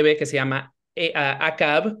Sara Eve que se llama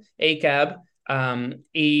ACAB,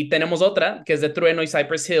 y tenemos otra que es de Trueno y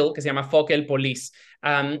Cypress Hill que se llama Fuck el Police.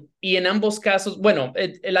 Y en ambos casos, bueno,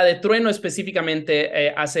 la de Trueno específicamente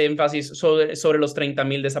hace énfasis sobre los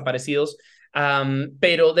 30,000 desaparecidos,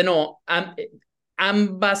 pero de nuevo,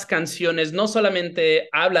 ambas canciones no solamente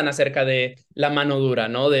hablan acerca de la mano dura,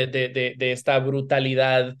 ¿no? De esta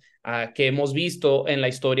brutalidad que hemos visto en la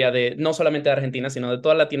historia de no solamente de Argentina, sino de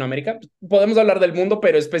toda Latinoamérica. Podemos hablar del mundo,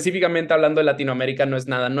 pero específicamente hablando de Latinoamérica no es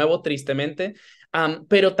nada nuevo, tristemente.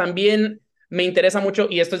 Pero también me interesa mucho,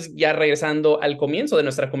 y esto es ya regresando al comienzo de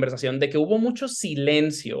nuestra conversación, de que hubo mucho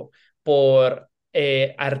silencio por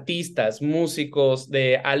artistas, músicos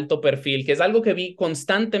de alto perfil, que es algo que vi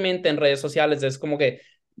constantemente en redes sociales. Es como que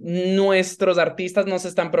nuestros artistas no se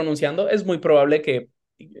están pronunciando. Es muy probable que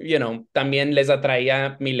también les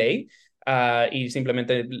atraía Milei y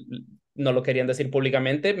simplemente no lo querían decir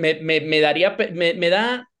públicamente. Me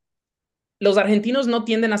da, los argentinos no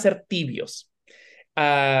tienden a ser tibios.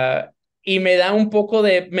 Y me da un poco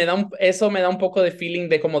de, eso me da un poco de feeling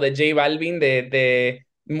de como de J Balvin, de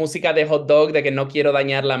música de hot dog, de que no quiero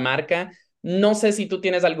dañar la marca. No sé si tú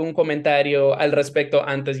tienes algún comentario al respecto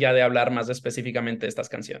antes ya de hablar más específicamente de estas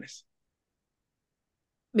canciones.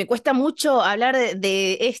 Me cuesta mucho hablar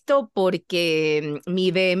de esto porque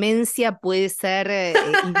mi vehemencia puede ser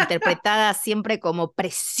interpretada siempre como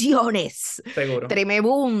presiones Seguro.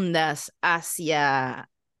 tremebundas hacia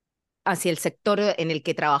el sector en el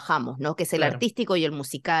que trabajamos, ¿no? Que es el artístico y el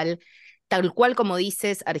musical. tal cual como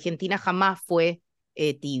dices, Argentina jamás fue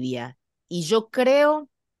tibia. Y yo creo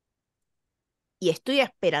y estoy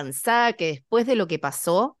esperanzada que después de lo que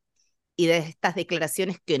pasó y de estas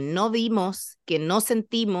declaraciones que no vimos, que no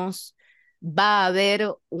sentimos, va a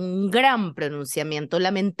haber un gran pronunciamiento,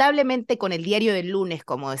 lamentablemente con el diario del lunes,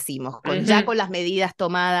 como decimos, ya Ujú. con las medidas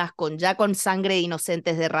tomadas, ya con sangre de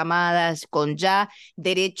inocentes derramadas, con ya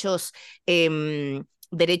derechos,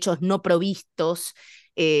 derechos no provistos.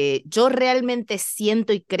 Yo realmente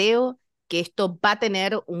siento y creo que esto va a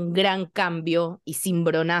tener un gran cambio y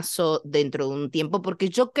cimbronazo dentro de un tiempo, porque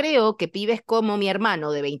yo creo que pibes como mi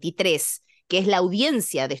hermano de 23, que es la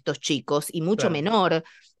audiencia de estos chicos y mucho Claro. menor,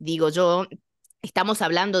 digo yo, estamos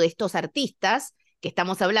hablando de estos artistas que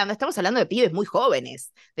estamos hablando de pibes muy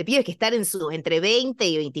jóvenes, de pibes que están en sus entre 20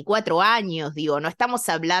 y 24 años, digo, no estamos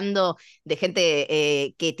hablando de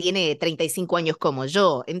gente que tiene 35 años como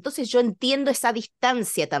yo. Entonces yo entiendo esa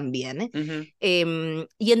distancia también, Ujú.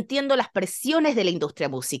 y entiendo las presiones de la industria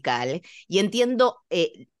musical y entiendo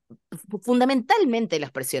fundamentalmente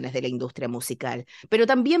las presiones de la industria musical, pero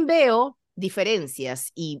también veo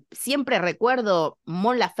diferencias y siempre recuerdo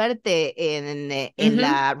Mon Laferte en Ujú.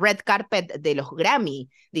 la red carpet de los Grammy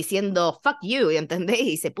diciendo fuck you, ¿entendés?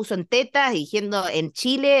 Y se puso en tetas diciendo en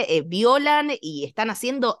Chile violan y están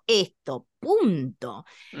haciendo esto, punto.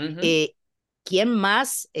 Ujú. Eh, ¿Quién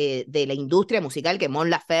más de la industria musical que Mon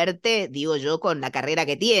Laferte, digo yo, con la carrera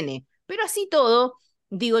que tiene? Pero así todo,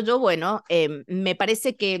 digo yo, bueno, me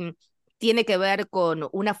parece que tiene que ver con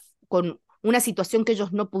una situación que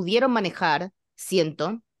ellos no pudieron manejar,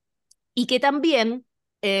 siento, y que también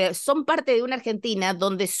son parte de una Argentina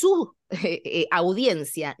donde su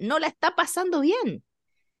audiencia no la está pasando bien.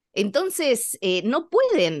 Entonces, no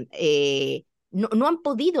pueden, no han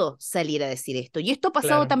podido salir a decir esto. Y esto ha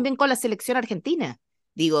pasado Claro. también con la selección argentina.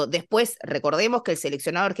 Digo, después recordemos que el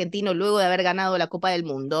seleccionado argentino, luego de haber ganado la Copa del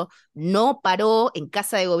Mundo, no paró en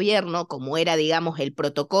casa de gobierno, como era, digamos, el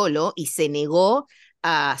protocolo, y se negó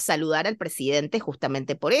a saludar al presidente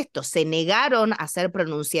justamente por esto. Se negaron a hacer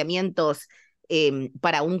pronunciamientos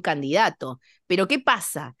para un candidato. Pero ¿qué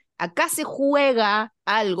pasa? Acá se juega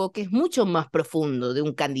algo que es mucho más profundo de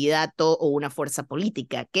un candidato o una fuerza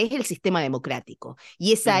política, que es el sistema democrático.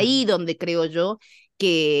 Y es Ujú. ahí donde creo yo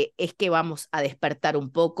que es que vamos a despertar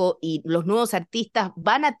un poco y los nuevos artistas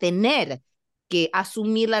van a tener que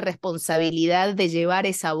asumir la responsabilidad de llevar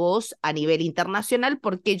esa voz a nivel internacional,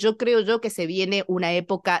 porque yo creo yo que se viene una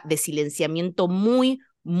época de silenciamiento muy,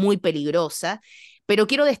 muy peligrosa, pero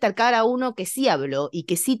quiero destacar a uno que sí habló y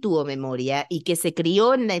que sí tuvo memoria y que se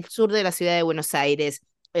crió en el sur de la ciudad de Buenos Aires,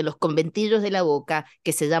 en los conventillos de la Boca,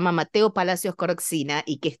 que se llama Mateo Palacios Corroxina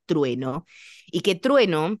y que es Trueno. Y que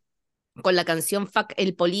Trueno, con la canción Fuck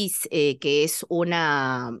el Police, que es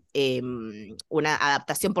una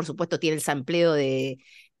adaptación, por supuesto, tiene el sampleo de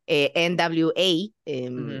NWA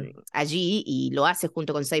Ujú. allí y lo hace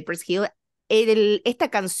junto con Cypress Hill. Esta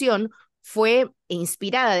canción fue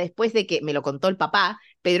inspirada después de que, me lo contó el papá,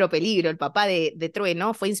 Pedro Peligro, el papá de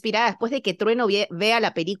Trueno, fue inspirada después de que Trueno vea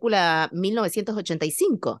la película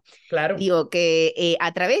 1985. Claro. Digo que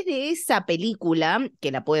a través de esa película,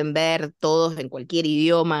 que la pueden ver todos en cualquier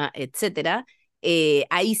idioma, etcétera,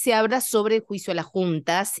 ahí se habla sobre el juicio a las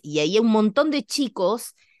juntas y ahí un montón de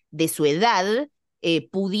chicos de su edad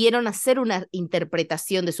pudieron hacer una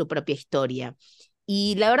interpretación de su propia historia.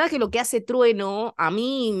 Y la verdad que lo que hace Trueno a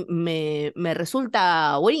mí me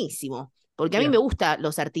resulta buenísimo, porque a mí me Ya. gustan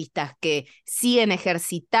los artistas que siguen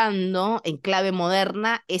ejercitando en clave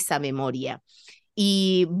moderna esa memoria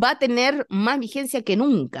y va a tener más vigencia que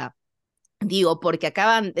nunca. Digo, porque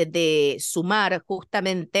acaban de sumar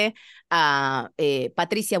justamente a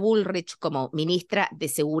Patricia Bullrich como ministra de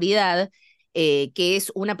Seguridad, que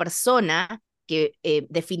es una persona que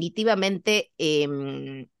definitivamente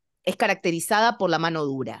es caracterizada por la mano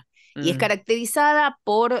dura y es Mm. caracterizada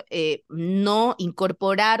por no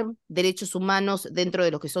incorporar derechos humanos dentro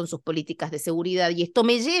de lo que son sus políticas de seguridad. Y esto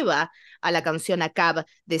me lleva a la canción ACAB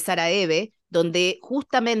de Sara Eve, donde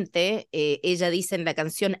justamente ella dice en la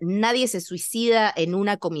canción, nadie se suicida en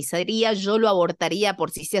una comisaría, yo lo abortaría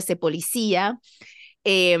por si se hace policía.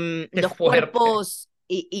 Qué Los fuerte. cuerpos,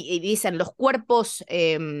 y dicen, los cuerpos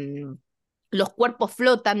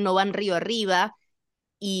flotan, no van río arriba,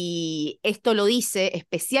 y esto lo dice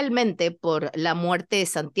especialmente por la muerte de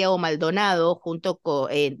Santiago Maldonado,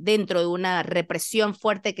 dentro de una represión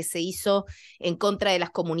fuerte que se hizo en contra de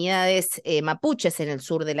las comunidades mapuches en el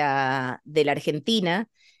sur de la Argentina,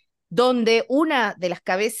 donde una de las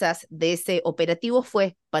cabezas de ese operativo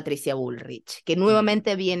fue Patricia Bullrich, que Mm.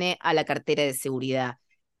 nuevamente viene a la cartera de seguridad.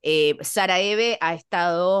 Sara Eve ha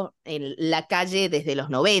estado en la calle desde los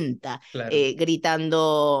 90, Claro.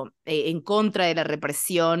 gritando en contra de la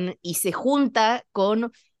represión, y se junta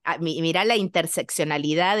con, mirá la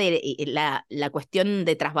interseccionalidad de la cuestión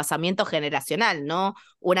de trasvasamiento generacional, ¿no?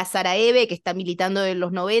 Una Sara Eve que está militando en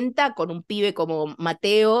los 90 con un pibe como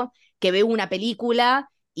Mateo que ve una película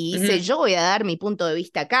y dice, yo voy a dar mi punto de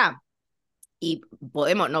vista acá. Y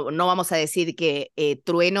no vamos a decir que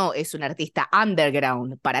Trueno es un artista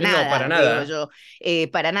underground, para nada. No, para nada. Digo yo,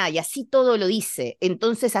 para nada, y así todo lo dice.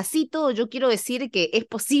 Entonces, así todo yo quiero decir que es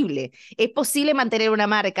posible mantener una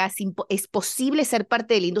marca, es posible ser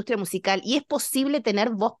parte de la industria musical y es posible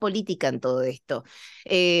tener voz política en todo esto.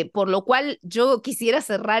 Por lo cual yo quisiera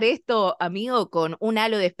cerrar esto, amigo, con un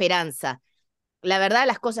halo de esperanza. La verdad,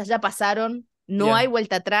 las cosas ya pasaron, no hay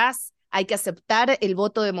vuelta atrás. Hay que aceptar el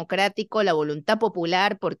voto democrático, la voluntad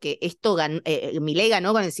popular, porque esto Milei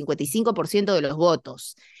ganó con el 55% de los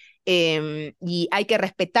votos. Y hay que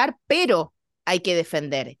respetar, pero hay que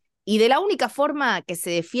defender. Y de la única forma que se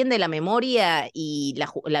defiende la memoria y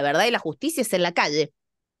la verdad y la justicia es en la calle.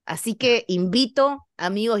 Así que invito,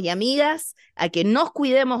 amigos y amigas, a que nos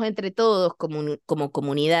cuidemos entre todos como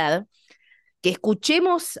comunidad, que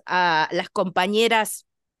escuchemos a las compañeras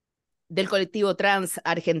del colectivo trans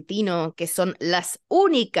argentino, que son las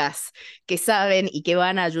únicas que saben y que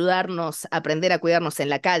van a ayudarnos a aprender a cuidarnos en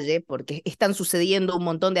la calle, porque están sucediendo un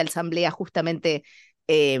montón de asambleas justamente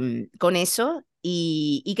con eso,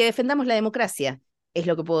 y que defendamos la democracia, es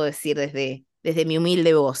lo que puedo decir desde mi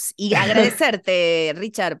humilde voz. Y agradecerte,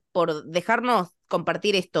 Richard, por dejarnos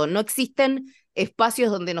compartir esto. No existen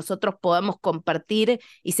espacios donde nosotros podamos compartir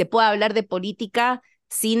y se pueda hablar de política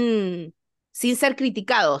sin ser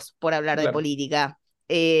criticados por hablar de política.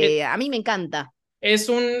 A mí me encanta.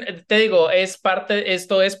 Te digo,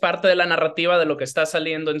 esto es parte de la narrativa de lo que está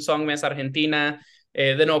saliendo en Songmes Argentina,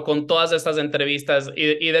 de nuevo, con todas estas entrevistas,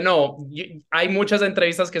 y de nuevo, hay muchas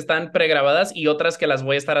entrevistas que están pregrabadas y otras que las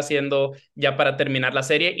voy a estar haciendo ya para terminar la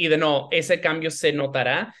serie, y de nuevo, ese cambio se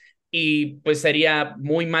notará, y pues sería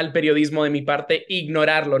muy mal periodismo de mi parte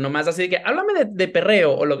ignorarlo, nomás así de que háblame de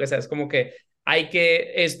perreo o lo que sea. Es como que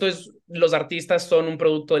los artistas son un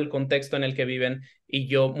producto del contexto en el que viven, y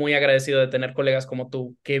yo muy agradecido de tener colegas como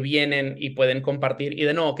tú que vienen y pueden compartir, y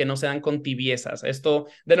de nuevo, que no se dan con tibiezas. Esto,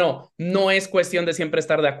 de nuevo, no es cuestión de siempre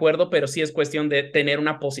estar de acuerdo, pero sí es cuestión de tener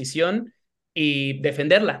una posición y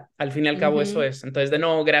defenderla. Al fin y al cabo, eso es. Entonces, de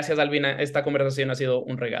nuevo, gracias, Albina. Esta conversación ha sido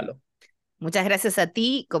un regalo. Muchas gracias a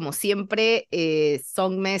ti, como siempre,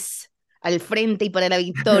 Songmes al frente y para la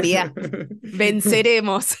victoria.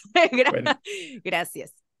 Venceremos. Bueno.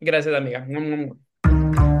 Gracias. Gracias, amiga.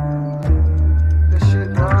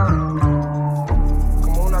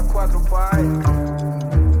 Como una 4 pai.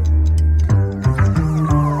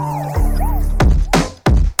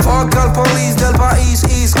 Fuck al police del país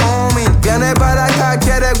is coming. Viene para acá,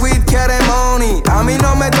 quiere weed, quiere money. A mí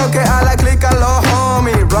no me toque a la clica los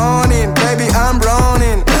homies. Running, baby, I'm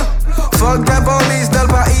running. Fuck the police del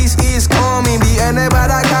país is coming. Viene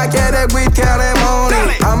para acá, quiere weed, quiere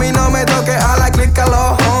money. A mí no me toque a la clica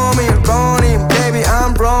los homies. Running, baby,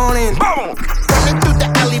 I'm running. Running through the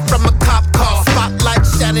alley from a cop car. Spotlight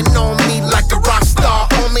shining on me like a rock star.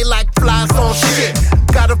 On me like flies on shit.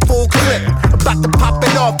 Got a full clip. About to pop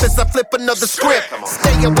it off as I flip another script.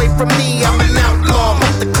 Stay away from me, I'm an outlaw.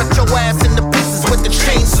 About to cut your ass into pieces with the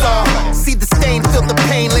chainsaw. See the stain, feel the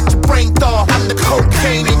pain, let your brain thaw. I'm the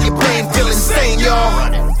cocaine in your brain, feel insane,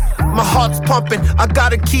 y'all. My heart's pumping, I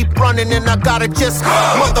gotta keep running, and I gotta just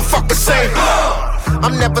motherfucker say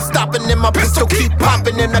I'm never stopping, and my pistol keep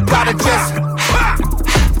popping, and I gotta just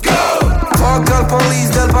go. Fuck al police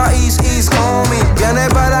del país is coming. Viene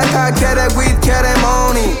para acá, quiere weed, quiere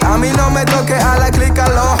money. A mí no me toque a la clica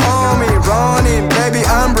los homies. Running, baby,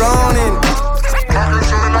 I'm running.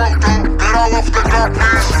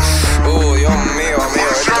 Dios mío, amigo,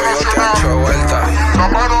 esto yo te he hecho vuelta.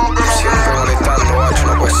 Siempre molestando, guacho,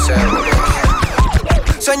 no puede ser, boludo.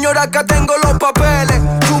 Señora, acá tengo los papeles.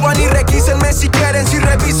 Suban y requísenme si quieren. Si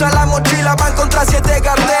revisan la mochila van contra 7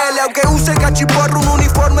 carteles. Aunque use cachiporro, un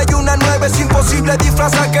uniforme y una 9, es imposible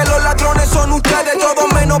disfrazar que los ladrones son ustedes. Todo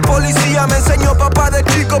menos policía, me enseñó papá de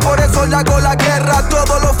chico. Por eso le hago la guerra a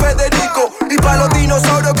todos los Federico. Y pa' los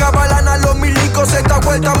dinosaurios que avalan a los milicos. Esta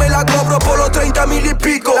vuelta me la cobro por los 30.000 y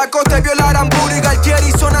pico. La costa de violar Aramburu y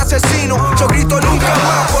Galtieri son asesinos. Yo grito nunca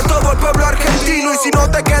más por todo el pueblo argentino. Y si no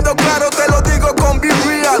te quedó claro te lo digo con Be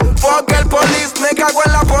Real. Fuck el police, me cago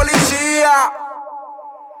en la policía.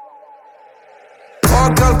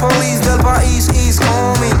 Fuck al police del país is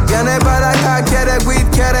coming. Viene para acá, quiere weed,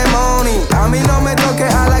 quiere money. A mí no me toque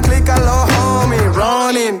a la clica los homies.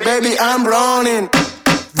 Running, baby, I'm running.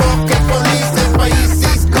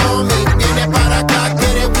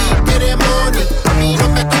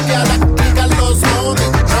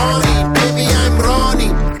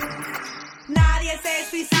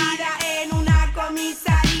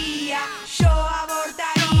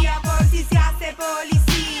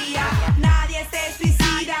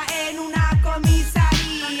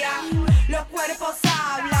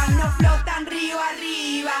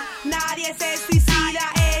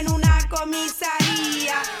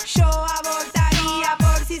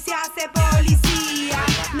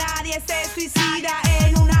 Nadie se suicida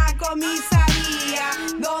en una comisaría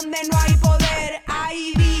donde no hay poder,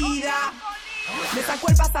 hay vida. Me sacó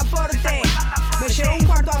el pasaporte, me llevó un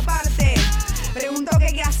cuarto aparte. Preguntó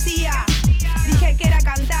que qué hacía, dije que era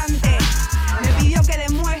cantante. Me pidió que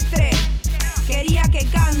demuestre, quería que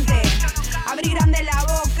cante. Abrí grande la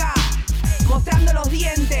boca, mostrando los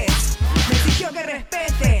dientes. Me exigió que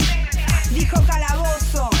respete, dijo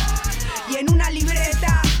calabozo. Y en una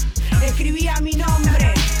libreta escribía mi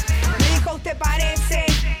nombre. Me dijo: usted parece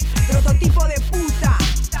prototipo de puta.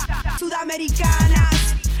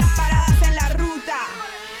 Sudamericanas, paradas en la ruta.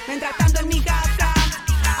 Mientras tanto en mi casa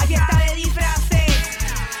hay fiesta de disfraces.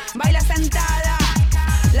 Baila sentada,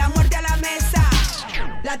 la muerte a la mesa.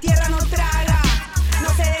 La tierra no traga, no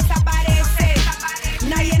se desaparece.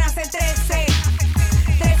 Nadie nace 13,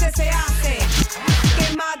 13 se hace.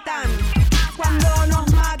 Que matan cuando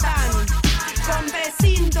nos matan, con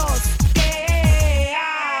precintos que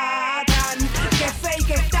atan. Que fake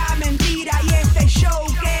esta mentira y este show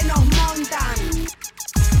que nos montan.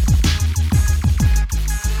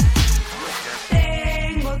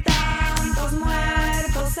 Tengo tantos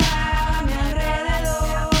muertos a mi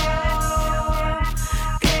alrededor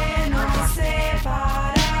que no sé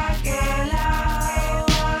para qué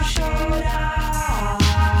lado llorar.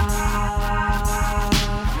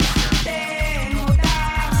 Tengo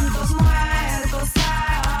tantos muertos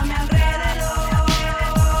a mi alrededor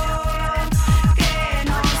que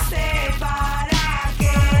no sé para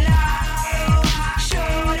qué lado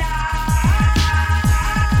llorar.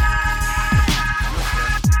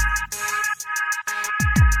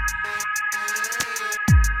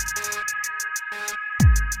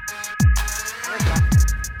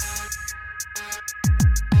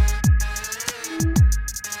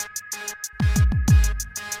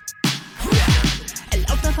 El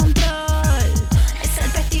autocontrol es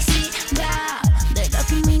el pesticida de lo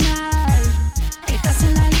criminal. Estás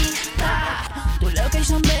en la lista, tu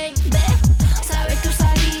location baby, sabes tus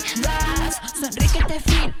salidas. Sonríe que te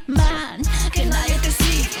filman, que nadie te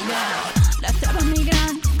siga. Las trabas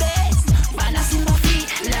migrantes van haciendo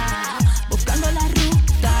fila, buscando la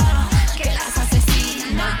ruta que las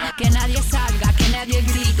asesina. Que nadie salga, que nadie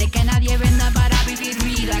grite, que nadie venda para vivir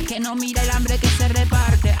vida. Que no mira el hambre que se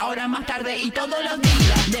reparte, ahora más tarde y todos los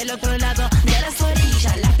días. Del otro lado de las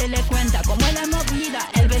orillas, la tele cuenta cómo es la movida.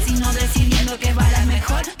 El vecino decidiendo que va la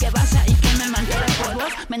mejor, que vaya y que me mantenga por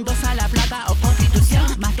vos. Mendoza, La Plata o Constitución,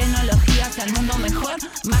 más tecnología hacia el mundo mejor.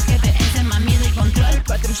 Más que te más miedo y control,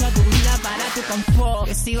 patrulla tu vida para tu confort.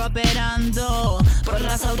 Que sigo operando por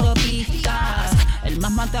las autopistas, el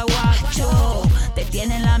más mataguacho te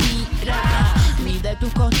tiene en la mira. Mide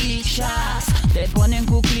tus costillas, te ponen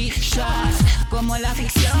cuclillas, como en la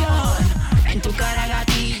ficción. En tu cara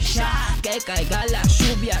gatilla, que caiga la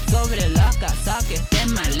lluvia sobre la casa, que esté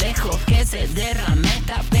más lejos, que se derrame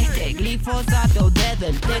esta peste. Glifosato desde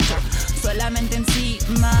el techo, solamente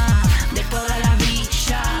encima de todas las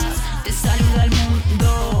villas. Te saluda el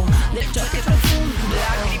mundo del choque profundo.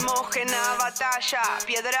 Lacrimógena batalla,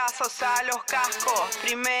 piedrazos a los cascos.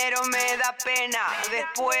 Primero me da pena,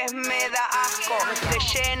 después me da asco. Te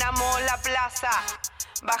llenamos la plaza,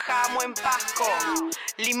 bajamos en Pasco.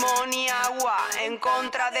 Limón y agua en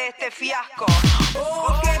contra de este fiasco.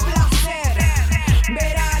 Oh, qué placer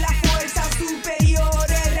ver a las fuerzas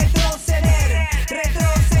superiores retroceder,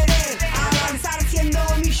 retroceder, avanzar siendo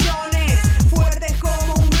millones, fuertes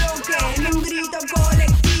como un bloque, en un grito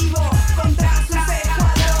colectivo contra sus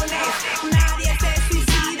escuadrones. Nadie se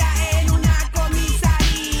suicida en una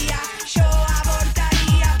comisaría, yo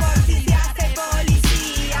abortaría por si se hace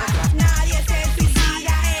policía. Nadie se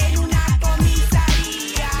suicida en una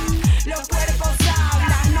comisaría, los cuerpos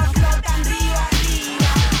hablan, no flotan río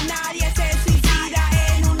arriba. Nadie se suicida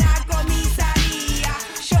en una comisaría,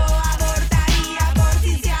 yo abortaría por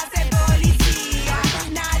si se hace policía.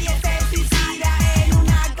 Nadie se suicida en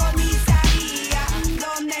una comisaría,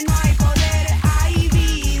 donde no hay poder, hay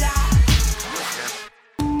vida.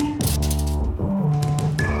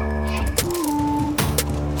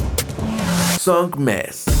 Song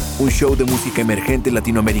Mess, un show de música emergente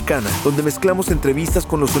latinoamericana donde mezclamos entrevistas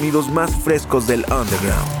con los sonidos más frescos del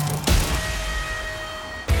underground.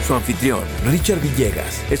 Su anfitrión, Richard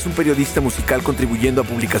Villegas, es un periodista musical contribuyendo a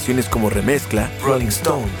publicaciones como Remezcla, Rolling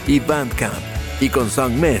Stone y Bandcamp. Y con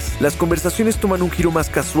Song Mess, las conversaciones toman un giro más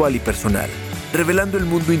casual y personal, revelando el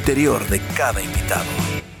mundo interior de cada invitado.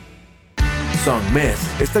 Song Mess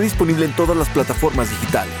está disponible en todas las plataformas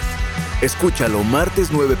digitales. Escúchalo martes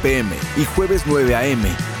 9 p.m. y jueves 9 a.m.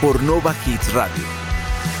 por Nova Hits Radio.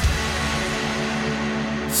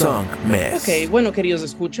 Song Ok, Mess. bueno, queridos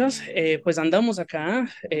escuchas, pues andamos acá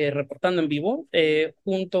reportando en vivo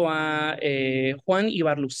junto a Juan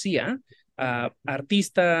Ibarlucia,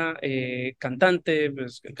 artista, cantante,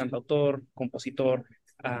 pues, cantautor, compositor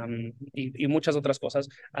y muchas otras cosas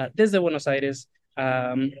desde Buenos Aires.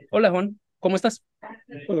 Hola Juan, ¿cómo estás?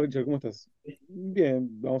 Hola Richard, ¿cómo estás? Bien,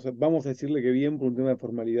 vamos a decirle que bien por un tema de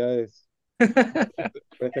formalidades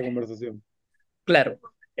para esta conversación. Claro.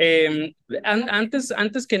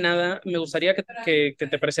 Antes que nada, me gustaría que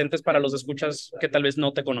te presentes para los escuchas que tal vez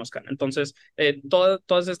no te conozcan. Entonces,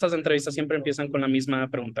 todas estas entrevistas siempre empiezan con la misma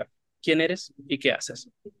pregunta. ¿Quién eres y qué haces?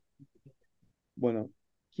 Bueno,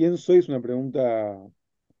 ¿quién soy? Es una pregunta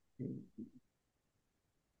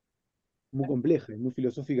muy compleja y muy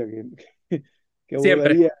filosófica que Siempre.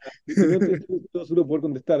 abordaría, y no estoy todo seguro de poder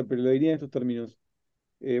contestar, pero lo diría en estos términos.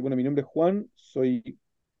 Bueno, mi nombre es Juan, soy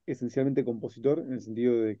esencialmente compositor en el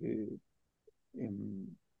sentido de que em,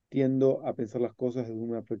 tiendo a pensar las cosas desde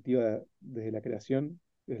una perspectiva desde la creación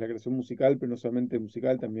musical, pero no solamente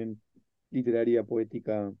musical, también literaria,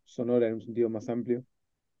 poética, sonora en un sentido más amplio.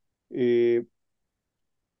 Eh,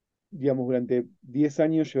 digamos, durante 10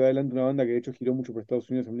 años llevé adelante una banda que de hecho giró mucho por Estados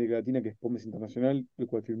Unidos y América Latina, que es Pómez Internacional, del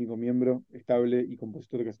cual fui el único miembro estable y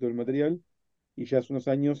compositor de casi todo el material. Y ya hace unos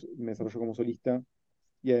años me desarrollo como solista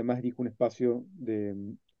y además dirijo un espacio de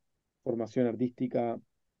formación artística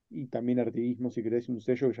y también artivismo, si querés, un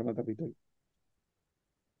sello que se llama Territorio.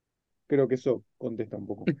 Creo que eso contesta un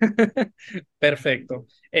poco. Perfecto.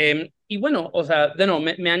 Y bueno, o sea, de nuevo,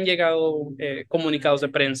 me han llegado comunicados de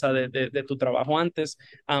prensa de tu trabajo antes,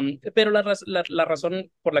 pero la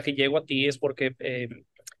razón por la que llego a ti es porque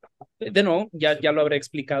de nuevo, ya lo habré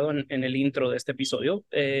explicado en el intro de este episodio,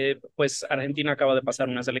 pues Argentina acaba de pasar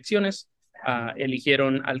unas elecciones,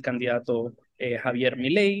 eligieron al candidato Javier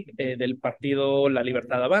Milei del partido La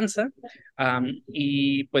Libertad Avanza,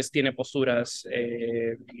 y pues tiene posturas,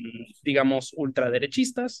 digamos,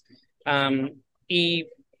 ultraderechistas. Y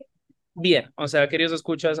bien, o sea, queridos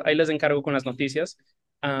escuchas, ahí les encargo con las noticias,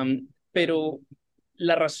 pero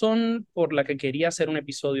la razón por la que quería hacer un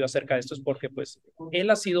episodio acerca de esto es porque, pues, él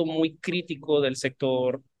ha sido muy crítico del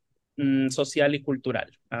sector social y cultural.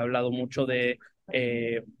 Ha hablado mucho de,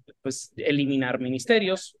 pues, eliminar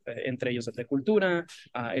ministerios, entre ellos el de cultura,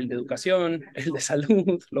 el de educación, el de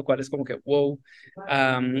salud, lo cual es como que, wow.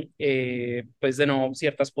 Pues, de no,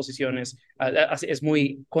 ciertas posiciones, es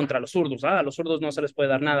muy contra los zurdos. A los zurdos no se les puede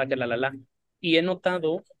dar nada, que la. Y he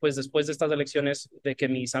notado, pues después de estas elecciones, de que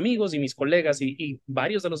mis amigos y mis colegas y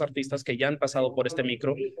varios de los artistas que ya han pasado por este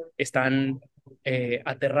micro están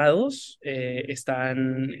aterrados,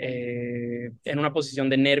 están en una posición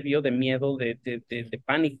de nervio, de miedo, de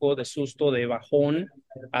pánico, de susto, de bajón,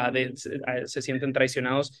 se sienten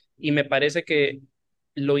traicionados y me parece que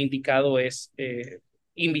lo indicado es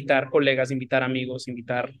invitar colegas, invitar amigos,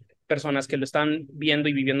 invitar personas que lo están viendo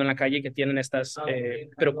y viviendo en la calle y que tienen estas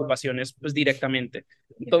preocupaciones pues directamente.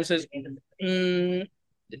 Entonces, creo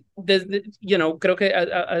que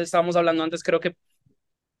estábamos hablando antes, creo que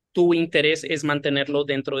tu interés es mantenerlo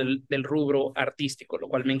dentro del rubro artístico, lo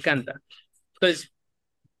cual me encanta. Entonces,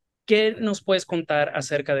 ¿qué nos puedes contar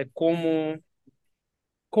acerca de cómo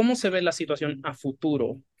se ve la situación a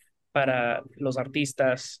futuro para los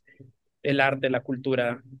artistas, el arte, la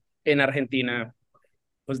cultura en Argentina,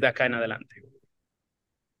 pues de acá en adelante?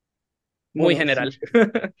 Muy Bueno, general.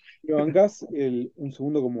 si me bancás un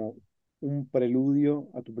segundo como un preludio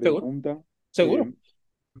a tu ¿Seguro? pregunta, ¿Seguro?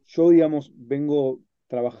 yo, digamos, vengo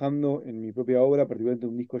trabajando en mi propia obra, particularmente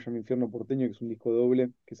un disco que se llama Infierno Porteño, que es un disco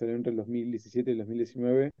doble que salió entre el 2017 y el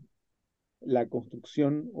 2019, la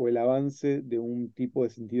construcción o el avance de un tipo de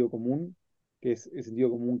sentido común, que es el sentido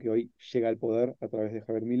común que hoy llega al poder a través de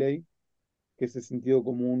Javier Milei, que es el sentido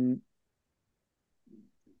común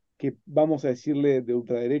que vamos a decirle de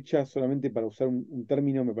ultraderecha, solamente para usar un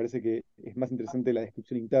término, me parece que es más interesante la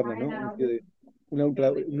descripción interna, ¿no? Un sentido de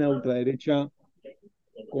una ultraderecha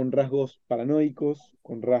con rasgos paranoicos,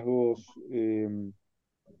 con rasgos de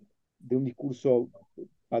un discurso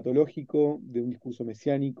patológico, de un discurso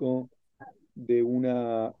mesiánico, de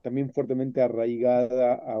una también fuertemente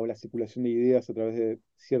arraigada a la circulación de ideas a través de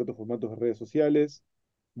ciertos formatos de redes sociales,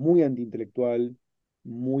 muy antiintelectual,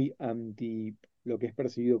 muy anti lo que es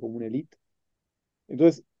percibido como una élite.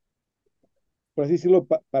 Entonces, por así decirlo,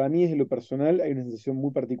 para mí desde lo personal hay una sensación muy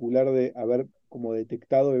particular de haber como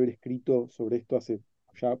detectado, de haber escrito sobre esto hace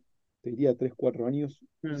ya, te diría, 3 4 años,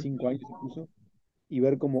 Mm. 5 años incluso, y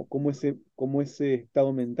ver cómo ese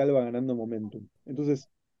estado mental va ganando momentum. Entonces,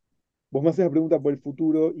 vos me haces la pregunta por el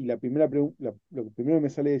futuro y lo que primero me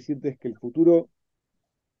sale decirte es que el futuro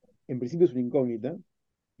en principio es una incógnita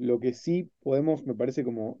Lo que sí podemos, me parece,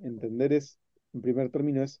 como entender es, en primer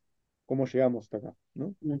término, es cómo llegamos hasta acá,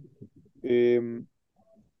 ¿no? Em,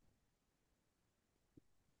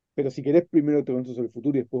 pero si querés, primero te cuento sobre el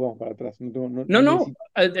futuro y después vamos para atrás. No, No no,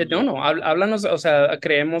 necesito. háblanos, o sea,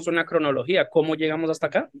 creemos una cronología, ¿cómo llegamos hasta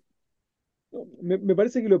acá? Me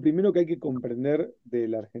parece que lo primero que hay que comprender de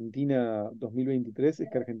la Argentina 2023 es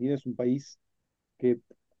que Argentina es un país que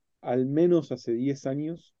al menos hace 10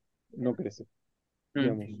 años no crece,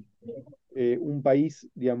 digamos. Mm, Un país,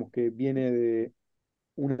 digamos, que viene de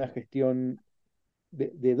una gestión,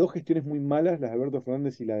 de dos gestiones muy malas, la de Alberto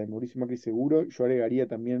Fernández y la de Mauricio Macri seguro. Yo agregaría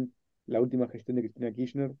también la última gestión de Cristina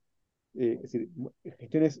Kirchner. Es decir,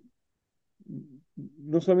 gestiones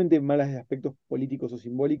no solamente malas de aspectos políticos o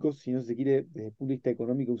simbólicos, sino, si se quiere, desde el punto de vista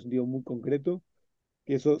económico, en un sentido muy concreto,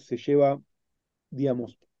 que eso se lleva,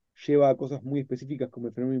 digamos, lleva a cosas muy específicas como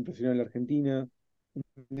el fenómeno inflacionario en la Argentina, un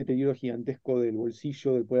deterioro gigantesco del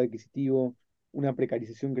bolsillo, del poder adquisitivo, una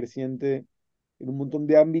precarización creciente en un montón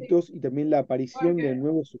de ámbitos y también la aparición de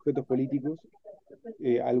nuevos sujetos políticos,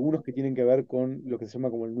 algunos que tienen que ver con lo que se llama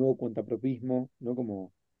como el nuevo cuentapropismo, ¿no?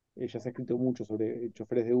 Como ya se ha escrito mucho sobre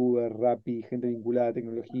choferes de Uber, Rappi, gente vinculada a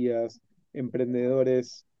tecnologías,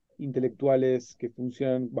 emprendedores intelectuales que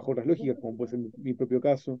funcionan bajo otras lógicas, como puede ser mi propio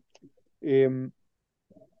caso. Em,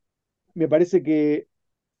 Me parece que,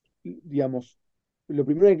 digamos, lo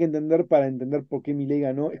primero que hay que entender para entender por qué Milei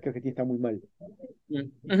ganó es que Argentina está muy mal. Y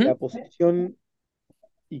que ujú, la posición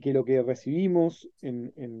y que lo que recibimos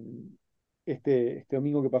en este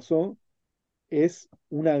domingo que pasó es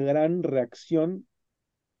una gran reacción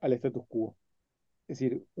al status quo. Es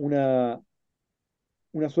decir, una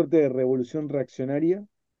suerte de revolución reaccionaria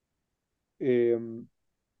eh,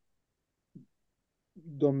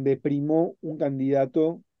 donde primó un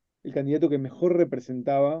candidato, el candidato que mejor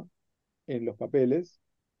representaba en los papeles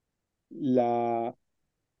la,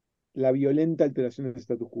 la violenta alteración del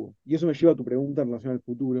status quo. Y eso me lleva a tu pregunta en relación al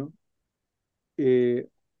futuro. Eh,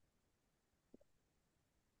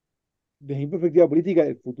 Desde mi perspectiva política,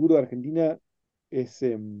 el futuro de Argentina es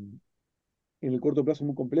en el corto plazo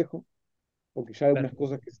muy complejo, porque ya claro. algunas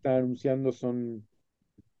cosas que se están anunciando son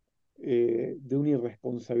de una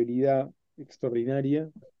irresponsabilidad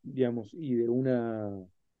extraordinaria, digamos, y de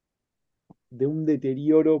un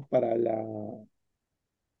deterioro para la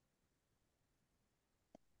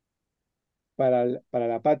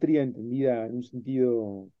patria, entendida en un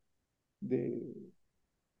sentido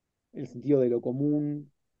el sentido de lo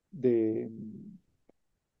común, de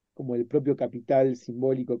como el propio capital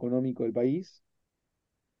simbólico económico del país.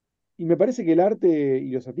 Y me parece que el arte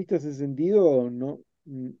y los artistas en ese sentido, no,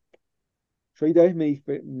 yo ahí tal vez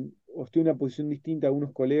o estoy en una posición distinta a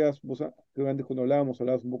algunos colegas. Vos, creo que antes cuando hablábamos,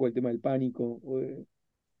 hablabas un poco del tema del pánico. Yo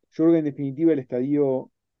creo que en definitiva el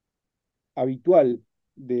estadio habitual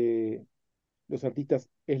de los artistas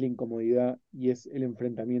es la incomodidad y es el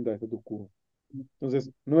enfrentamiento al status quo.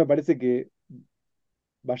 Entonces, no me parece que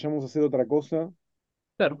vayamos a hacer otra cosa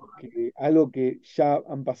Claro. que algo que ya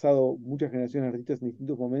han pasado muchas generaciones de artistas en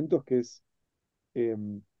distintos momentos, que es eh,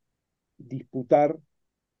 disputar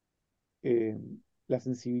eh, la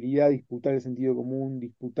sensibilidad, disputar el sentido común,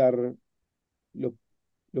 disputar lo,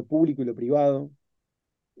 lo público y lo privado.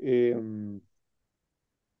 Eh,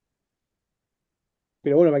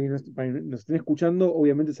 pero bueno, para que nos estén escuchando,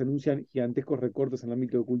 obviamente se anuncian gigantescos recortes en el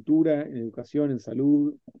ámbito de cultura, en educación, en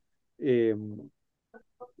salud. Eh,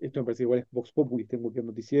 Esto me parece igual es Vox Populi, está en cualquier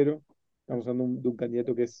noticiero. Estamos hablando de un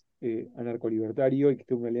candidato que es anarcolibertario y que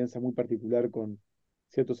tiene una alianza muy particular con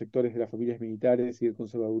ciertos sectores de las familias militares y del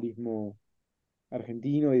conservadurismo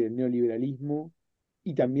argentino y del neoliberalismo,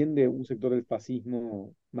 y también de un sector del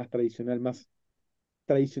fascismo más tradicional, más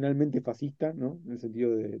tradicionalmente fascista, ¿no? En el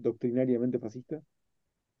sentido de doctrinariamente fascista.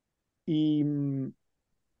 Y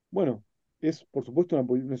bueno, es por supuesto una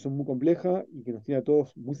posición muy compleja y que nos tiene a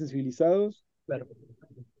todos muy sensibilizados. Claro.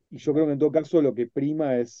 Y yo creo que en todo caso lo que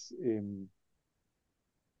prima es en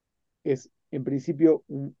principio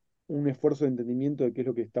un esfuerzo de entendimiento de qué es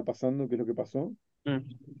lo que está pasando, qué es lo que pasó, Mm.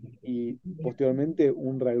 y posteriormente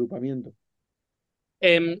un reagrupamiento.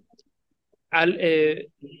 Em, al,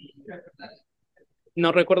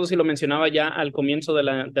 no recuerdo si lo mencionaba ya al comienzo de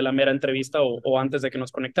la mera entrevista o antes de que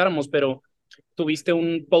nos conectáramos, pero tuviste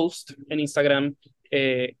un post en Instagram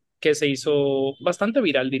que se hizo bastante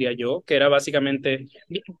viral, diría yo, que era básicamente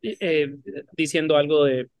diciendo algo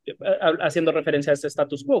haciendo referencia a este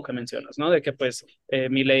status quo que mencionas, ¿no? De que pues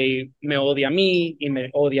mi ley me odia a mí y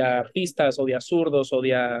me odia a artistas, odia zurdos,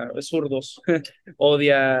 odia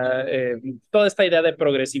toda esta idea de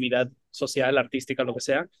progresividad social, artística, lo que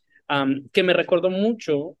sea, que me recordó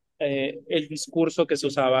mucho el discurso que se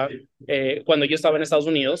usaba cuando yo estaba en Estados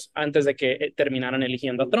Unidos antes de que terminaran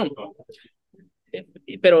eligiendo a Trump.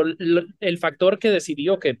 Pero el factor que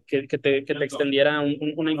decidió que te extendiera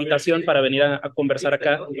una invitación para venir a conversar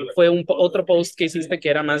acá fue otro post que hiciste que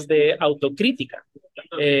era más de autocrítica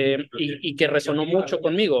y que resonó mucho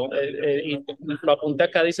conmigo. Y lo apunté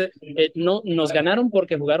acá, dice, no, nos ganaron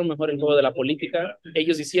porque jugaron mejor el juego de la política,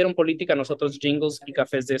 ellos hicieron política, nosotros jingles y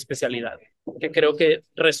cafés de especialidad, que creo que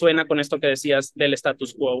resuena con esto que decías del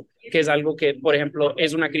status quo, que es algo que, por ejemplo,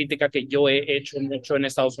 es una crítica que yo he hecho mucho en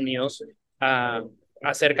Estados Unidos a,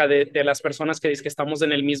 acerca de las personas que dicen que estamos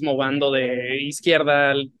en el mismo bando de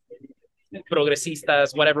izquierda,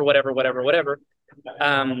 progresistas, whatever, whatever, whatever, whatever.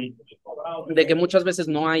 Um, de que muchas veces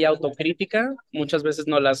no hay autocrítica, muchas veces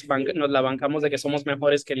nos la bancamos de que somos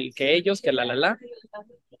mejores que ellos, que la,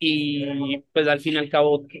 y pues al fin y al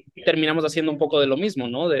cabo terminamos haciendo un poco de lo mismo,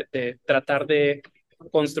 ¿no? De tratar de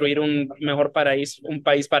construir un mejor paraíso, un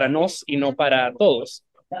país para nos y no para todos.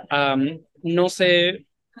 No sé,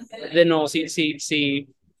 de no, si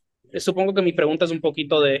supongo que mi pregunta es un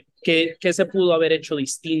poquito de qué se pudo haber hecho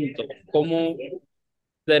distinto, cómo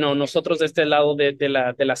de no, nosotros de este lado de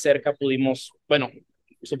la cerca pudimos, bueno,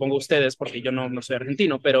 supongo ustedes, porque yo no soy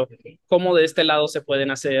argentino, pero cómo de este lado se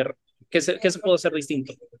pueden hacer, qué se puede hacer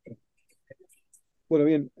distinto. Bueno,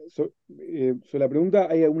 bien, sobre la pregunta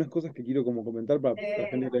hay algunas cosas que quiero como comentar para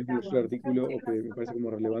gente que tal vez no leyó el artículo o que me parece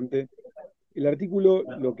como relevante. El artículo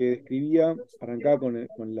lo que describía arrancaba con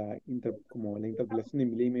como la interpelación de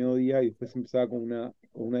Milei me odia y después empezaba con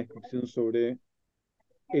una descripción sobre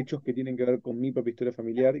hechos que tienen que ver con mi propia historia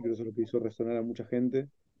familiar, y creo que eso es lo que hizo resonar a mucha gente,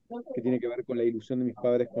 que tiene que ver con la ilusión de mis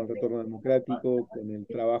padres con el retorno democrático, con el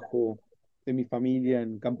trabajo de mi familia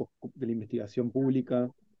en campos de la investigación pública,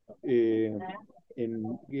 eh,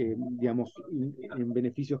 digamos, en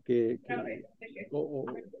beneficios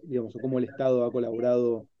digamos, o cómo el Estado ha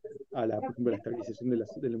colaborado por ejemplo, la estabilización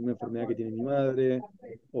de una enfermedad que tiene mi madre.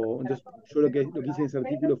 Entonces, yo lo que hice en ese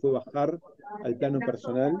artículo fue bajar al plano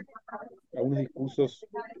personal algunos discursos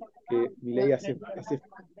que Milei hace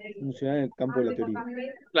funcionar en el campo de la teoría.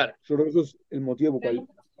 Claro, Yo creo que eso es el motivo por el cual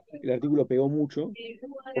el artículo pegó mucho,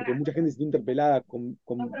 porque mucha gente se sintió interpelada con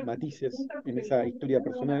matices en esa historia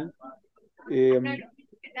personal. Eh,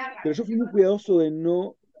 pero yo fui muy cuidadoso de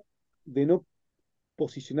no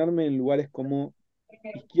posicionarme en lugares como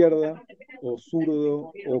izquierda o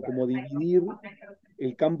zurdo, o como dividir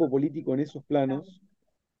el campo político en esos planos,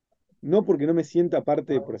 no porque no me sienta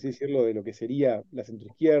parte, por así decirlo, de lo que sería la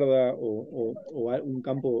centroizquierda o un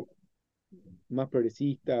campo más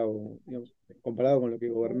progresista, o digamos, comparado con lo que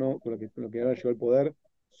gobernó, con lo que ahora llegó al poder,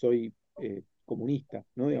 soy comunista,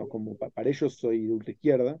 ¿no? Digamos, como para ellos soy de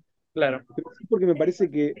ultraizquierda, claro, pero sí porque me parece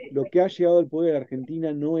que lo que ha llegado al poder en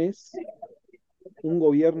Argentina no es un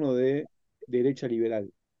gobierno de derecha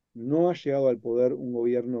liberal. No ha llegado al poder un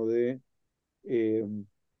gobierno eh,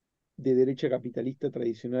 de derecha capitalista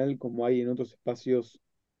tradicional como hay en otros espacios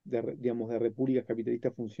digamos, de repúblicas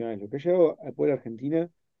capitalistas funcionales. Lo que ha llegado al poder Argentina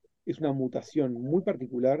es una mutación muy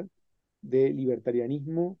particular de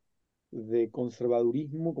libertarianismo, de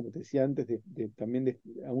conservadurismo, como te decía antes, también de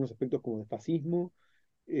algunos aspectos como de fascismo,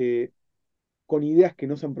 eh, con ideas que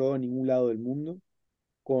no se han probado en ningún lado del mundo,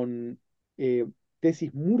 con eh,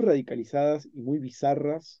 tesis muy radicalizadas y muy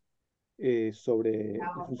bizarras sobre el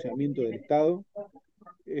funcionamiento del Estado.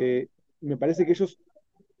 Eh, Me parece que ellos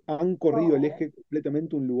han corrido el eje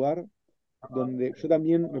completamente a un lugar donde yo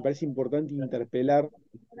también me parece importante interpelar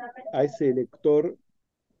a ese elector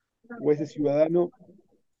o a ese ciudadano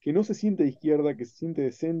que no se siente de izquierda, que se siente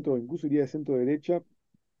de centro, incluso iría de centro derecha,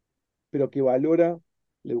 pero que valora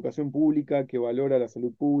la educación pública, que valora la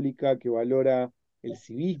salud pública, que valora el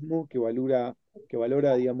civismo, que valora,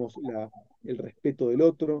 digamos, el respeto del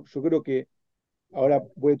otro. Yo creo que, ahora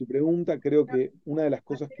voy a tu pregunta, creo que una de las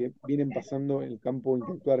cosas que vienen pasando en el campo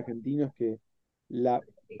intelectual argentino es que la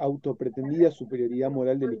autopretendida superioridad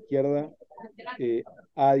moral de la izquierda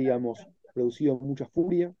ha, digamos, producido mucha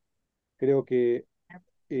furia. Creo que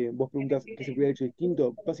vos preguntas qué se hubiera hecho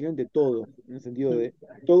distinto, básicamente todo, en el sentido de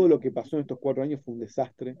todo lo que pasó en estos 4 años fue un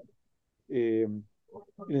desastre, en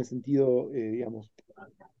el sentido, digamos,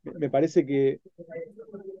 me parece que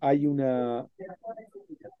hay me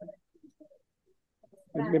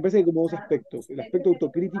parece que hay como dos aspectos. El aspecto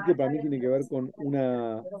autocrítico para mí tiene que ver con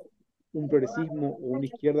un progresismo o una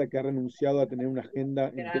izquierda que ha renunciado a tener una agenda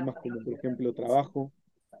en temas como, por ejemplo, trabajo,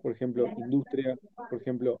 por ejemplo, industria, por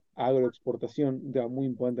ejemplo, agroexportación, un tema muy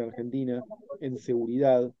importante en Argentina, en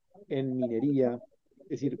seguridad, en minería,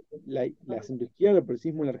 Es decir, la centroizquierda, el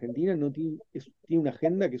progresismo en la Argentina no tiene, tiene una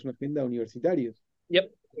agenda que es una agenda de universitarios.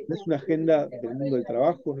 Yep. No es una agenda del mundo del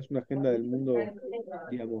trabajo, no es una agenda del mundo,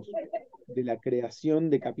 digamos, de la creación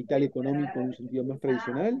de capital económico en un sentido más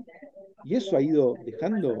tradicional. Y eso ha ido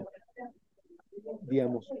dejando,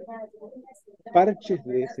 digamos, parches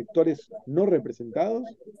de sectores no representados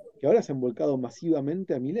que ahora se han volcado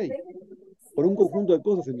masivamente a Milei, por un conjunto de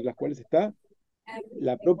cosas entre las cuales está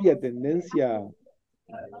la propia tendencia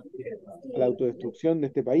a la autodestrucción de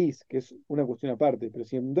este país, que es una cuestión aparte. Pero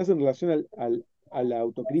si me preguntás en relación a la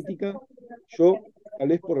autocrítica, yo, tal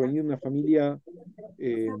vez por venir de una familia,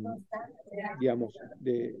 eh, digamos,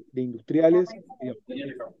 de industriales,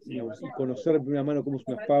 digamos, y conocer de primera mano cómo es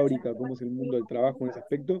una fábrica, cómo es el mundo del trabajo en ese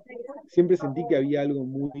aspecto, siempre sentí que había algo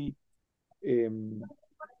muy eh,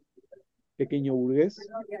 pequeño burgués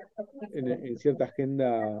en cierta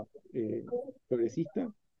agenda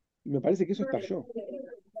progresista, y me parece que eso estalló.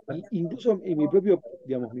 Y incluso en mi propio,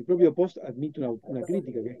 digamos, mi propio post admite una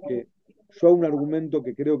crítica, que es que yo hago un argumento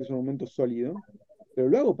que creo que es un argumento sólido, pero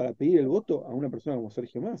lo hago para pedir el voto a una persona como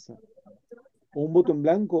Sergio Massa, o un voto en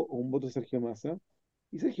blanco o un voto a Sergio Massa.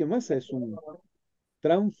 Y Sergio Massa es un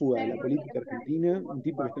tránfuga de la política argentina, un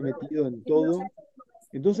tipo que está metido en todo.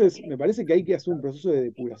 Entonces, me parece que hay que hacer un proceso de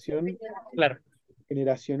depuración Claro.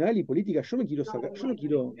 generacional y política. Yo me quiero sacar, yo no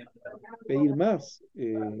quiero pedir más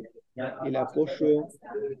el apoyo,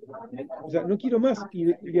 o sea, no quiero más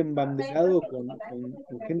ir embanderado con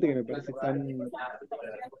gente que me parece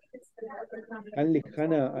tan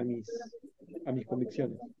lejana a mis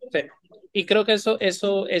convicciones. Sí. Y creo que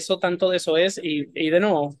eso tanto de eso es, y de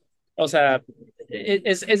nuevo, o sea,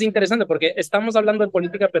 es interesante porque estamos hablando de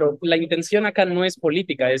política, pero la intención acá no es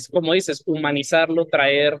política, es como dices, humanizarlo,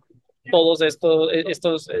 traer todos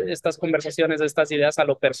estas conversaciones, estas ideas a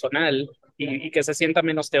lo personal y que se sienta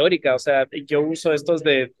menos teórica. O sea, yo uso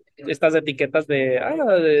estas etiquetas de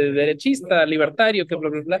derechista, libertario, que bla,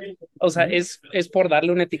 bla, bla. O sea, Ujú. es por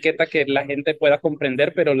darle una etiqueta que la gente pueda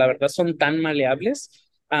comprender, pero la verdad son tan maleables.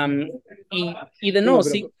 Am, y de nuevo, No,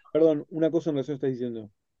 sí, pero, perdón, una cosa en relación a lo que estás diciendo.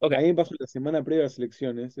 ok, A mí me pasó la semana previa a las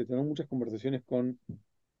elecciones, de tener muchas conversaciones con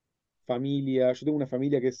familia. Yo tengo una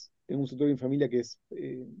familia tengo un sector de mi familia que es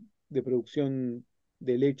de producción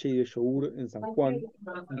de leche y de yogur en San Juan,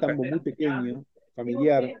 un tambo muy pequeño,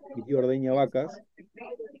 familiar, mi tío ordeña vacas.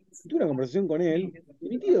 Y tuve una conversación con él, y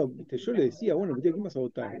mi tío, viste, yo le decía, bueno, tío, ¿quién vas a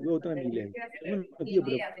votar? Voy a votar a Milei. Bueno, tío,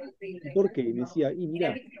 pero ¿y por qué? Y me decía, y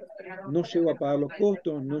mira, no llego a pagar los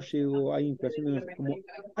costos, no llego, hay inflación, como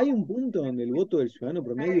hay un punto donde el voto del ciudadano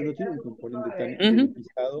promedio no tiene un componente tan ujú,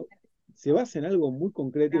 ideologizado, se basa en algo muy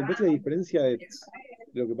concreto. Y me parece la diferencia de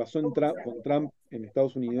lo que pasó con Trump en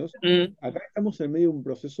Estados Unidos. mm, Acá estamos en medio de un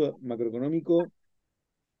proceso macroeconómico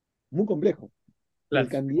muy complejo. Y el claro.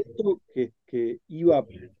 candidato que iba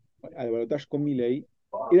al balotaje con Milley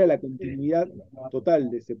era la continuidad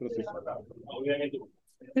total de ese proceso.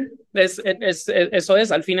 Eso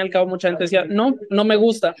es, al fin y al cabo mucha gente decía, no, no me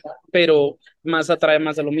gusta, pero más atrae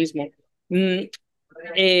más de lo mismo. Mm,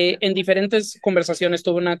 en diferentes conversaciones,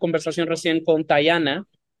 tuve una conversación recién con Tayana,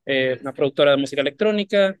 una productora de música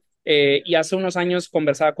electrónica, y hace unos años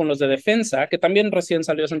conversaba con los de Defensa, que también recién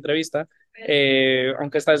salió esa entrevista,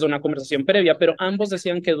 aunque esta es una conversación previa, pero ambos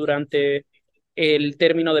decían que durante el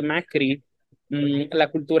término de Macri, la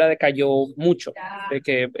cultura decayó mucho, de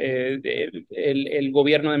que el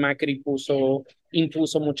gobierno de Macri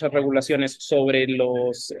impuso muchas regulaciones sobre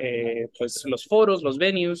pues, los foros, los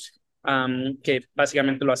venues, que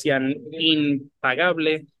básicamente lo hacían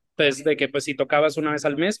impagable. Pues de que pues si tocabas una vez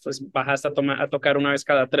al mes, pues bajaste a tocar una vez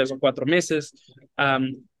cada 3 o 4 meses.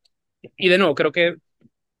 Um, y de nuevo, creo que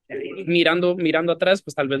mirando atrás,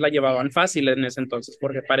 pues tal vez la llevaban fácil en ese entonces,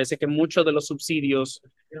 porque parece que muchos de los subsidios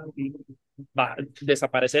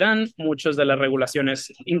desaparecerán, muchas de las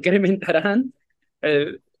regulaciones incrementarán.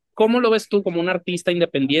 Eh, ¿Cómo lo ves tú como un artista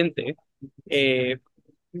independiente? Eh,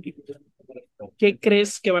 ¿Qué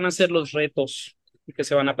crees que van a ser los retos que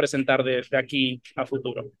se van a presentar de aquí a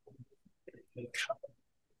futuro?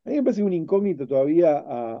 A mí me parece un incógnito todavía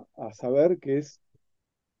a saber que es,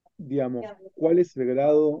 digamos, cuál es el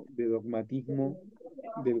grado de dogmatismo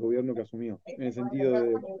del gobierno que asumió. En el sentido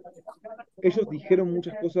de, ellos dijeron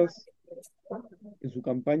muchas cosas en su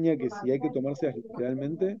campaña que si hay que tomárselas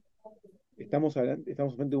literalmente, estamos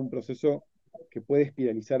frente a un proceso que puede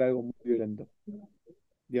espiralizar algo muy violento.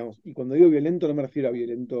 Digamos, y cuando digo violento no me refiero a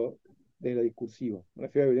violento de lo discursivo, me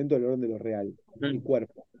refiero a violento del orden de lo real, el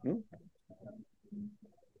cuerpo, ¿no?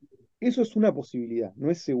 Eso es una posibilidad, no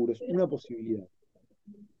es seguro, es una posibilidad.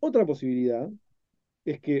 Otra posibilidad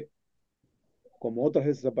es que, como otras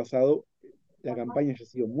veces ha pasado, la campaña haya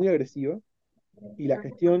sido muy agresiva y la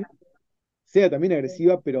gestión sea también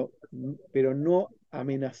agresiva, pero no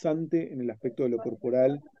amenazante en el aspecto de lo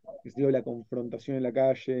corporal, en el sentido de la confrontación en la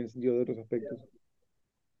calle, en el sentido de otros aspectos.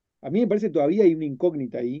 A mí me parece que todavía hay una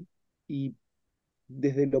incógnita ahí, y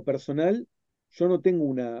desde lo personal, yo no tengo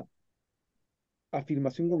una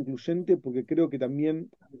afirmación concluyente porque creo que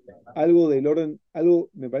también algo del orden, algo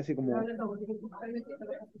me parece como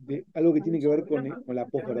algo que tiene que ver con la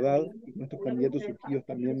posverdad y con estos candidatos surgidos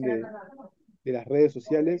también de las redes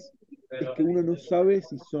sociales, es que uno no sabe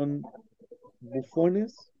si son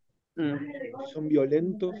bufones, Mm, o si son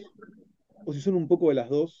violentos, o si son un poco de las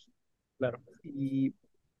dos. claro, Y,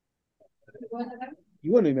 y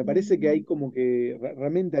bueno, y me parece que hay como que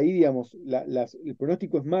realmente ahí, digamos, el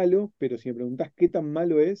pronóstico es malo, pero si me preguntás qué tan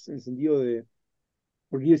malo es, en el sentido de,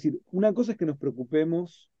 porque quiero decir, una cosa es que nos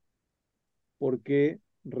preocupemos porque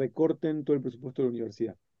recorten todo el presupuesto de la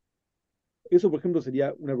universidad. Eso, por ejemplo,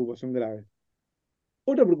 sería una preocupación grave.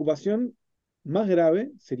 Otra preocupación más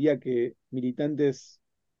grave sería que militantes,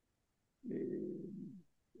 eh,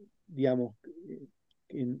 digamos,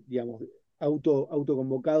 digamos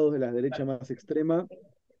autoconvocados de la derecha más extrema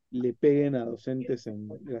le peguen a docentes en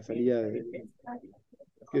la salida de...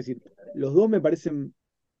 Quiero decir, los dos me parecen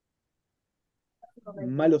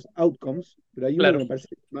malos outcomes, pero hay uno que claro. me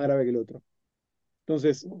parece más grave que el otro.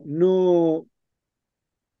 Entonces, no,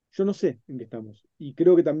 yo no sé en qué estamos. Y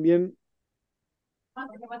creo que también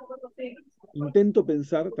intento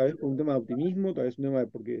pensar, tal vez por un tema de optimismo, tal vez un tema de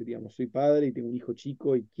porque, digamos, soy padre y tengo un hijo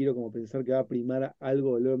chico y quiero como pensar que va a primar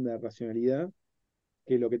algo del orden de la racionalidad,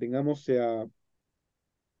 que lo que tengamos sea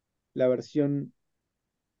la versión,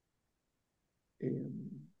 eh,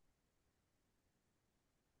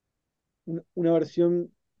 una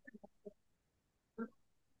versión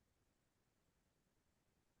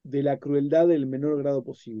de la crueldad del menor grado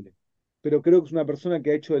posible. Pero creo que es una persona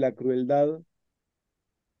que ha hecho de la crueldad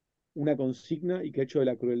una consigna y que ha hecho de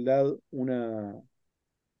la crueldad una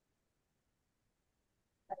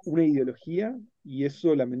ideología, y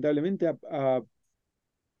eso lamentablemente ha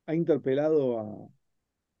interpelado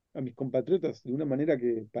a mis compatriotas de una manera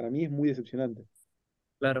que para mí es muy decepcionante.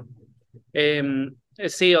 Claro.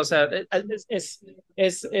 Sí, o sea,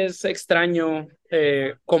 es extraño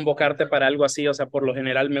convocarte para algo así, o sea, por lo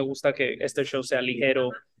general me gusta que este show sea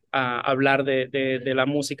ligero, hablar de la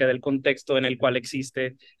música, del contexto en el cual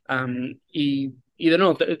existe, y de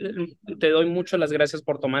nuevo, te doy mucho las gracias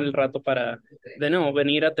por tomar el rato para, de nuevo,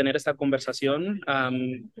 venir a tener esta conversación.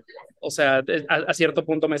 O sea, a cierto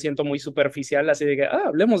punto me siento muy superficial, así de que,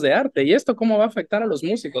 hablemos de arte, ¿y esto cómo va a afectar a los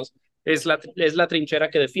músicos? Es la trinchera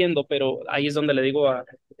que defiendo, pero ahí es donde le digo a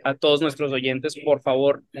todos nuestros oyentes, por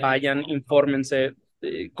favor, vayan, infórmense,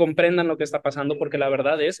 comprendan lo que está pasando, porque la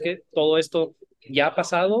verdad es que todo esto ya ha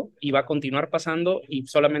pasado y va a continuar pasando y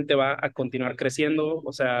solamente va a continuar creciendo.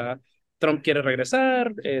 O sea, Trump quiere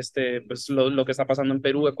regresar, pues lo que está pasando en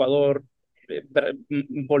Perú, Ecuador,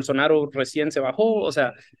 Bolsonaro recién se bajó, o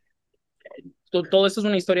sea, todo esto es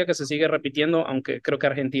una historia que se sigue repitiendo, aunque creo que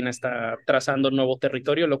Argentina está trazando nuevo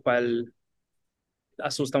territorio, lo cual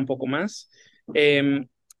asusta un poco más. Eh,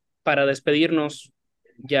 para despedirnos,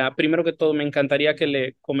 ya primero que todo, me encantaría que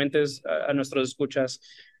le comentes a nuestros escuchas,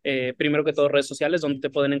 primero que todo, redes sociales, donde te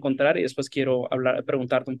pueden encontrar, y después quiero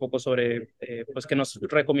preguntarte un poco sobre, pues que nos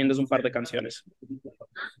recomiendes un par de canciones.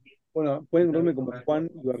 Bueno, pueden encontrarme como Juan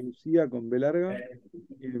Ibarlucia con B larga,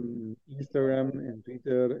 en Instagram, en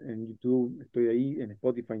Twitter, en YouTube, estoy ahí, en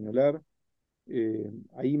Spotify, ni hablar.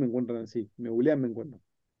 Ahí me encuentran así, me googlean, me encuentran.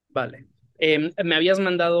 Vale. Me habías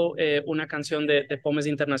mandado una canción de Pomes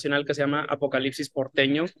Internacional que se llama Apocalipsis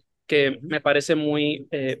Porteño, que Ujú. me parece muy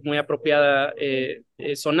apropiada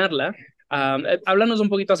sonarla. Háblanos un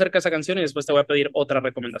poquito acerca de esa canción y después te voy a pedir otra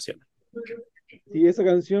recomendación. Sí, esa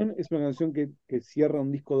canción es una canción que cierra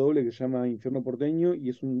un disco doble que se llama Infierno Porteño y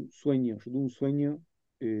es un sueño. Yo tuve un sueño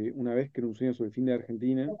una vez que era un sueño sobre el fin de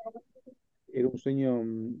Argentina. Era un sueño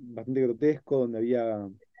bastante grotesco donde había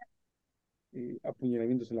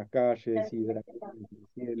apuñalamientos en las calles y dragón en el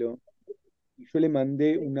cielo. Y yo le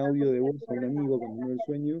mandé un audio de voz a un amigo cuando vino el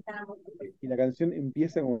sueño y la canción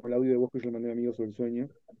empieza con el audio de voz que yo le mandé a un amigo sobre el sueño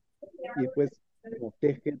y después como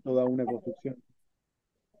teje toda una construcción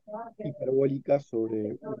hiperbólica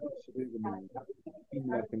sobre un episodio como el fin de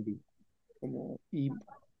la Argentina. Y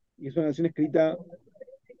es una canción escrita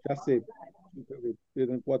ya hace, yo creo que debe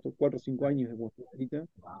tener 4 o 5 años de cuando fue escrita,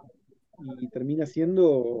 y termina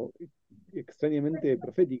siendo extrañamente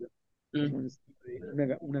profética. Como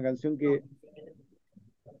Mm, una canción que,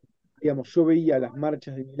 digamos, yo veía las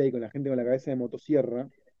marchas de Milei con la gente con la cabeza de motosierra,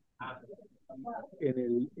 y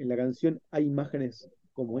en la canción hay imágenes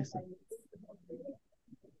como esa.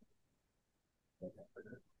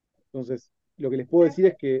 Entonces, lo que les puedo decir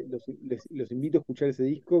es que los invito a escuchar ese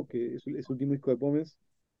disco, que es el último disco de Pómez,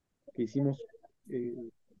 que hicimos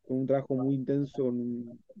con un trabajo muy intenso con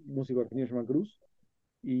un músico argentino llamado Cruz,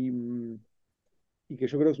 y, y que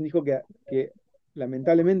yo creo que es un disco que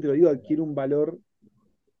lamentablemente, lo digo, adquiere un valor,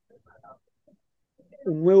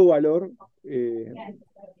 un nuevo valor, en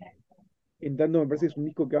tanto me parece que es un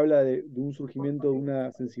disco que habla de un surgimiento, de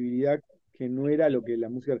una sensibilidad que no era lo que la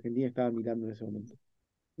música argentina estaba mirando en ese momento.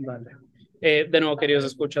 Vale. De nuevo, queridos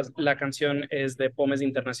escuchas, la canción es de Pómez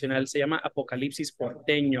Internacional, se llama Apocalipsis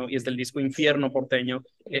Porteño y es del disco Infierno Porteño.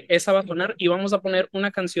 Esa va a sonar y vamos a poner una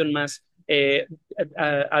canción más.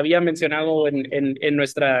 Había mencionado en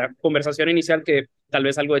nuestra conversación inicial que tal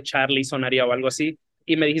vez algo de Charlie sonaría o algo así,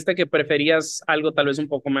 y me dijiste que preferías algo tal vez un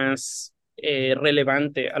poco más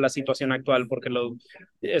relevante a la situación actual, porque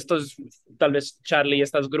estos, tal vez Charlie,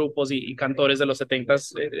 estos grupos y cantores de los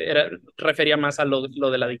 70s, refería más a lo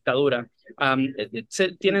de la dictadura.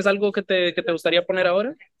 ¿Tienes algo que te gustaría poner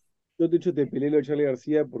ahora? Yo, de hecho, te peleé lo de Charlie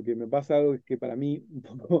García porque me pasa algo que para mí, un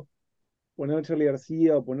poco, poner a Charlie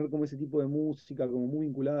García o poner como ese tipo de música, como muy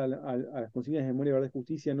vinculada a las consignas de memoria, verdad y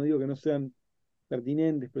justicia, no digo que no sean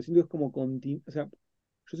pertinentes, pero siento que es como, o sea,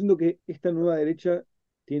 yo siento que esta nueva derecha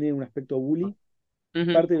tiene un aspecto bully.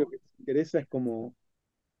 Parte de lo que les interesa es como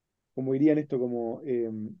dirían esto, como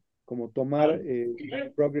tomar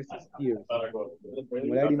progressive tears,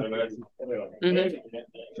 como lágrimas progresistas.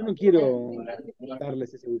 Yo no quiero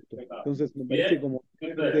darles ese gusto. Entonces me parece como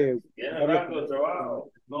se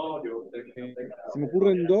me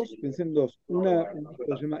ocurren dos, pensé en dos. Un disco que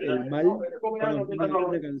se llama El Mal, perdón,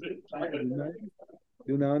 una canción que se llama El Mal,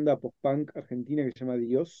 de una banda post-punk argentina que se llama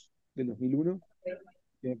Dios, del 2001.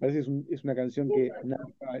 Que me parece es una canción que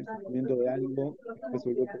narra el sufrimiento de algo que se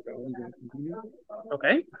volvió protagónico en Argentina.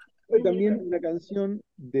 Okay. Hay también una canción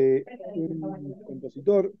de un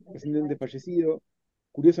compositor recientemente fallecido,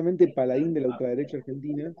 curiosamente paladín de la ultraderecha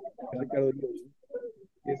argentina, Ricardo Liotti,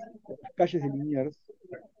 que es Las calles de Liniers,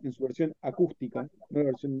 en su versión acústica, no la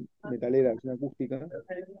versión metalera, la versión acústica,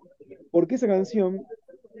 porque esa canción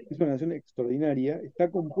es una canción extraordinaria,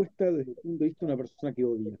 está compuesta desde el punto de vista de una persona que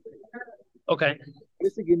odia. Okay.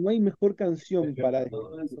 Parece que no hay mejor canción para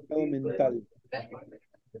describir el estado mental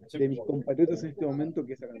de mis compatriotas en este momento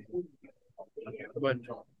que esa canción.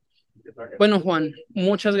 Bueno, Juan,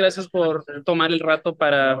 muchas gracias por tomar el rato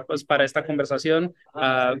para esta conversación.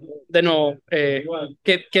 De nuevo,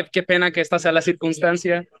 qué pena que esta sea la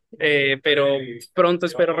circunstancia, pero pronto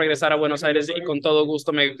espero regresar a Buenos Aires y con todo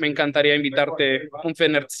gusto me encantaría invitarte un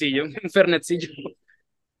fernetcillo.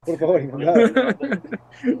 Por favor, encantado.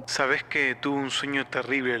 Sabes que tuve un sueño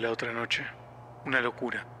terrible la otra noche. Una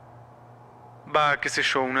locura. Va, qué sé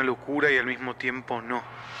yo, una locura y al mismo tiempo no.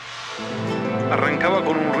 Arrancaba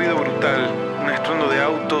con un ruido brutal, un estruendo de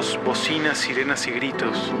autos, bocinas, sirenas y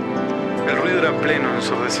gritos. El ruido era pleno,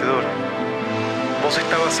 ensordecedor. Vos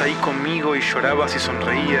estabas ahí conmigo y llorabas y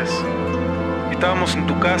sonreías. Estábamos en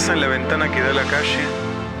tu casa, en la ventana que da a la calle.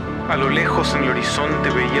 A lo lejos en el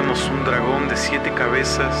horizonte veíamos un dragón de 7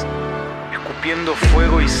 cabezas, escupiendo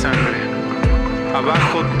fuego y sangre.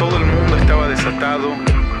 Abajo todo el mundo estaba desatado,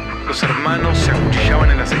 los hermanos se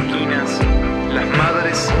acuchillaban en las esquinas, las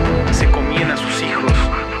madres se comían a sus hijos.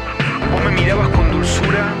 Vos me mirabas con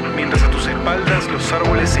dulzura mientras a tus espaldas los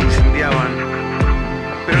árboles se incendiaban.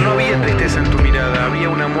 Pero no había tristeza en tu mirada, había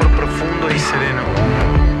un amor profundo y sereno.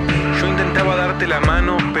 Yo intentaba darte la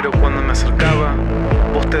mano, pero cuando me acercaba,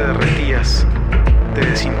 vos te derretías, te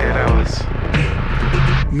desintegrabas.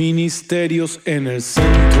 Ministerios en el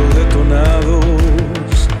centro detonados,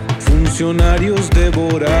 funcionarios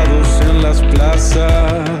devorados en las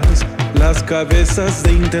plazas, las cabezas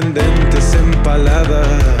de intendentes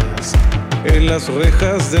empaladas, en las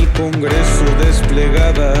rejas del Congreso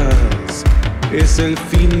desplegadas. Es el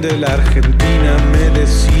fin de la Argentina, me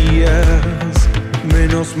decías.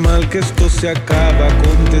 Menos mal que esto se acaba,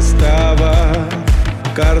 contestaba.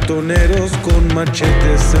 Cartoneros con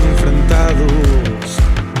machetes enfrentados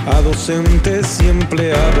a docentes y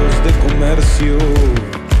empleados de comercio,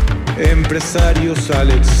 empresarios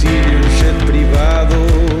al exilio en jet privado.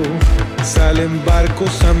 Salen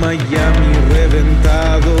barcos a Miami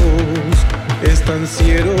reventados,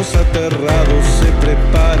 estancieros aterrados se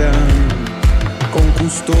preparan con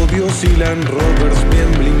custodios y Land Rovers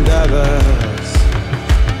bien blindadas.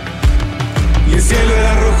 Y el cielo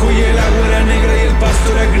era rojo y el agua era negra y el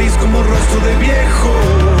pasto era gris como rostro de viejo.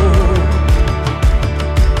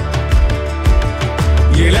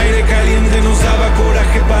 Y el aire caliente nos daba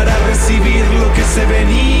coraje para recibir lo que se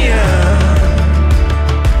venía.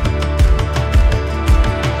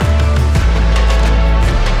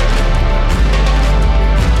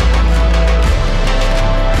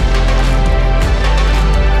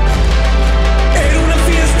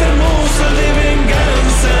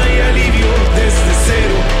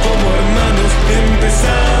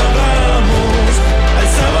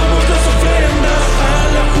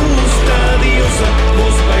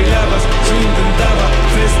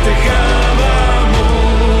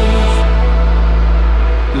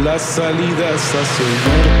 las salidas hacia el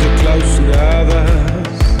norte clausuradas.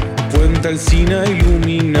 Puente Alsina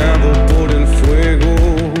iluminado por el fuego.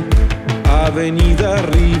 Avenida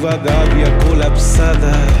Rivadavia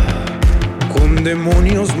colapsada, con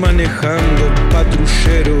demonios manejando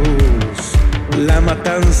patrulleros. La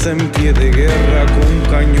matanza en pie de guerra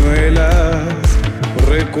con cañuelas.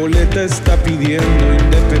 Recoleta está pidiendo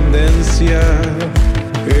independencia.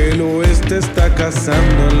 El oeste está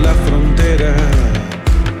cazando en la frontera.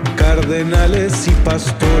 Cardenales y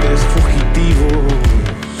pastores fugitivos.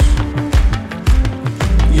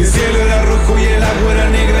 Y el cielo era rojo y el agua era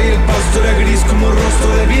negra y el pasto era gris como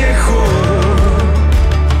rostro de viejo.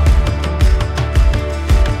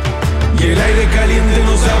 Y el aire caliente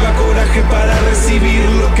nos daba coraje para recibir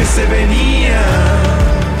lo que se venía.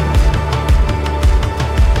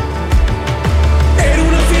 Era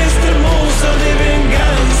una fiesta hermosa de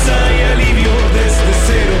venganza y alivio desde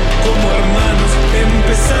cero. Como hermanos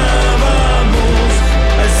empezábamos,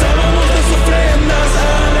 alzábamos las ofrendas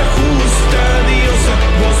a la justa diosa.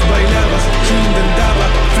 Vos bailabas, yo intentaba,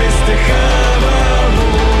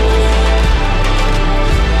 festejábamos.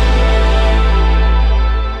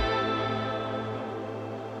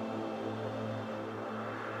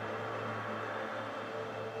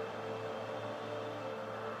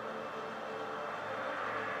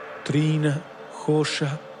 Trina,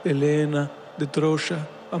 joya, Helena de Troya.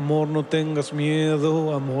 Amor, no tengas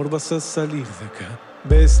miedo, amor, vas a salir de acá.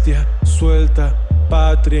 Bestia, suelta,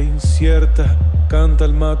 patria incierta. Canta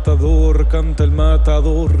el matador,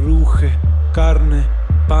 ruge. Carne,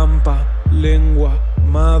 pampa, lengua,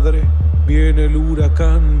 madre. Viene el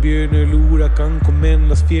huracán, comen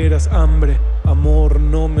las fieras, hambre. Amor,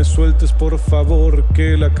 no me sueltes por favor,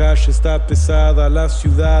 que la calle está pesada, la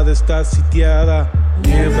ciudad está sitiada.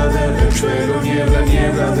 Niebla de rechuelo, niebla,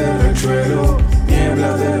 niebla de rechuelo.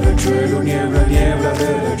 Niebla de rechuelo, niebla, niebla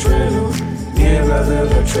de rechuelo. Niebla de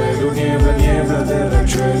rechuelo, niebla, niebla de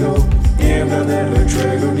rechuelo. Niebla de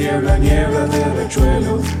rechuelo, niebla, niebla de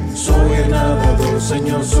rechuelo. Soy el nadador,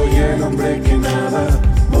 Señor, soy el hombre que nada.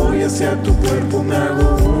 Voy hacia tu cuerpo, me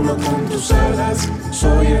hago uno con tus alas.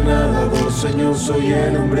 Soy el nadador, Señor, soy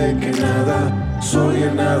el hombre que nada. Soy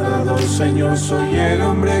el nadador, Señor, soy el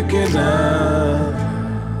hombre que nada.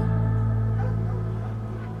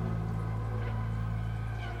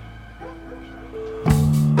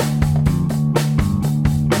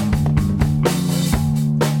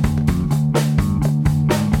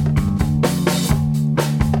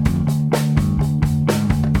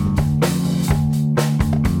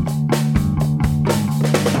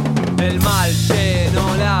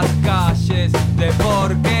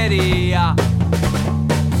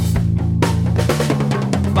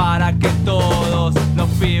 Para que todos los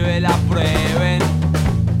pibes la prueben.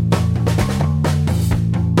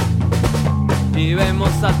 Y vemos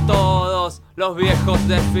a todos los viejos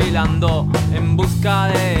desfilando en busca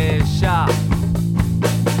de ella.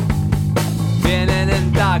 Vienen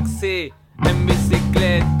en taxi, en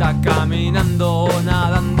bicicleta, caminando o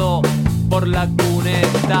nadando por la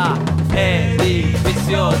cuneta.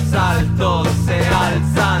 Edificios altos se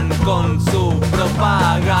alzan con su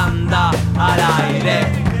propaganda al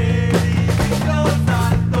aire. Edificios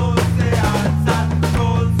altos se alzan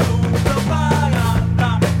con su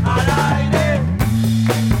propaganda al aire.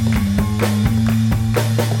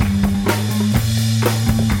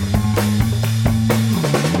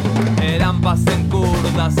 Eran pasen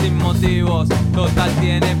curdas sin motivos, total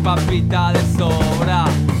tiene papita de sobra.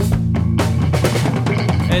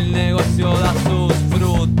 El negocio da sus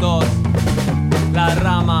frutos. La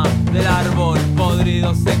rama del árbol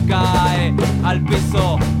podrido se cae al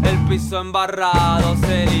piso. El piso embarrado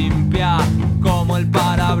se limpia como el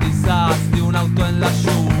parabrisas de un auto en la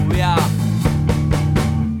lluvia.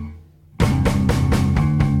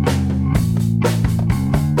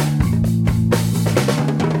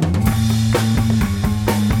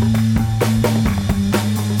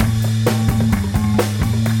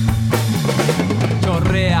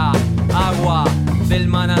 Agua del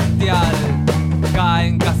manantial, cae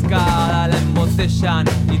en cascada, la embotellan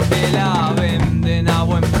y te la venden a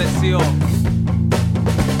buen precio.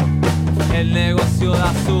 El negocio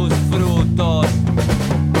da sus frutos.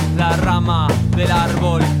 La rama del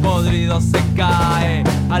árbol podrido se cae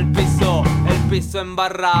al piso. El piso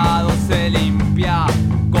embarrado se limpia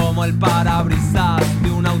como el parabrisas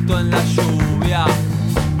de un auto en la lluvia.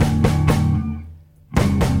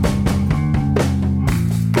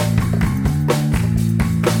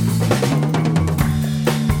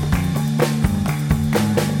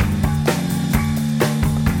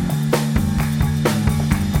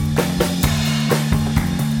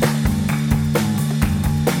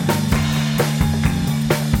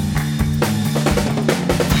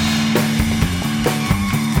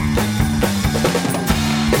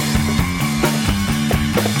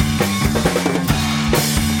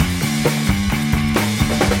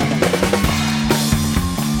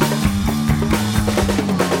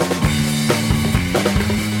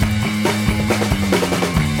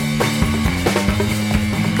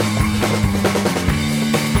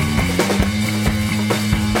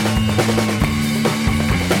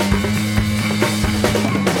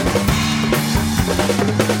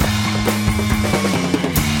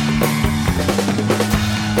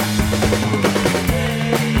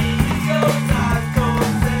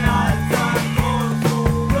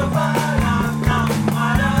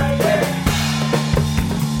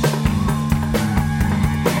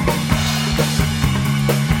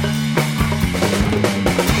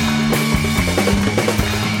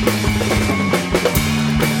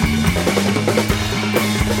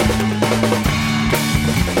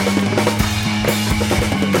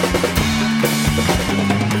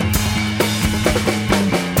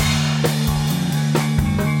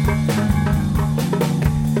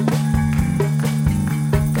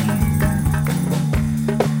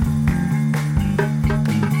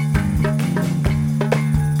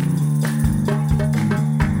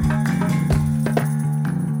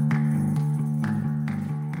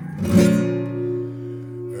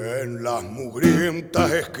 En las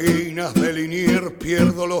mugrientas esquinas de Liniers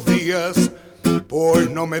pierdo los días,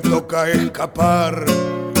 pues no me toca escapar.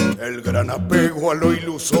 El gran apego a lo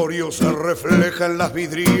ilusorio se refleja en las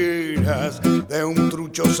vidrieras de un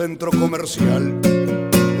trucho centro comercial.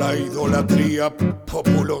 La idolatría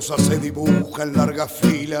populosa se dibuja en largas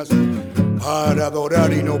filas para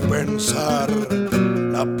adorar y no pensar.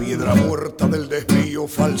 La piedra muerta del desvío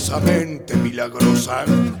falsamente milagrosa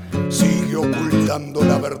sigue ocultando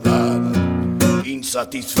la verdad.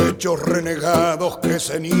 Insatisfechos renegados que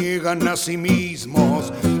se niegan a sí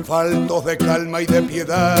mismos, faltos de calma y de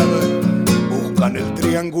piedad, buscan el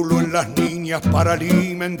triángulo en las niñas para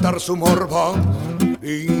alimentar su morbo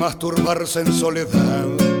y masturbarse en soledad.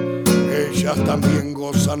 Ellas también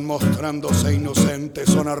gozan mostrándose inocentes,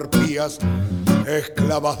 son arpías,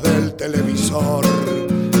 esclavas del televisor.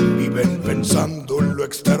 Viven pensando en lo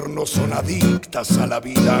externo, son adictas a la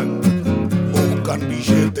vida, buscan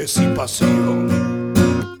billetes y pasión.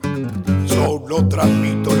 Solo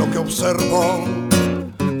transmito lo que observo,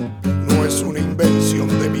 no es una invención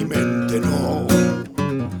de mi mente, no.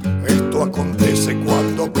 Esto acontece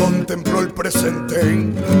cuando contemplo el presente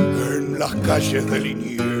en las calles de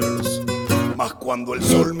Liniers. Mas cuando el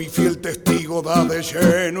sol, mi fiel testigo, da de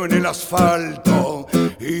lleno en el asfalto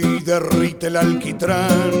y derrite el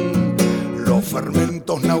alquitrán, los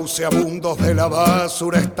fermentos nauseabundos de la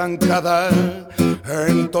basura estancada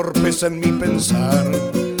entorpecen mi pensar.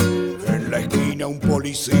 En la esquina un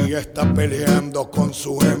policía está peleando con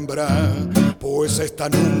su hembra, pues esta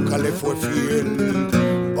nunca le fue fiel.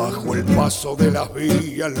 Bajo el paso de las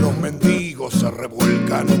vías los mendigos se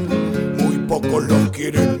revuelcan, muy pocos los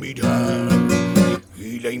quieren mirar.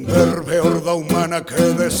 Y la imberbe horda humana que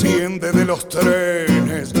desciende de los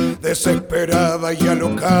trenes, desesperada y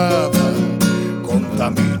alocada,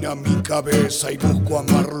 contamina mi cabeza y busco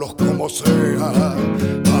amarlos como sea,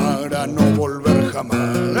 para no volver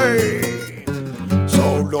jamás. ¡Hey!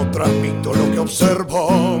 Solo transmito lo que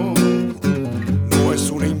observo, no es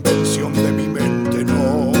una invención de mi mente,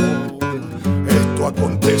 no. Esto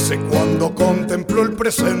acontece cuando contemplo el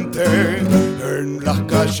presente en las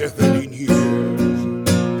calles de Liniers.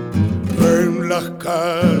 En las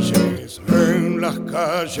calles, en las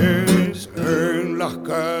calles, en las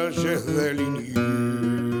calles de Liniers.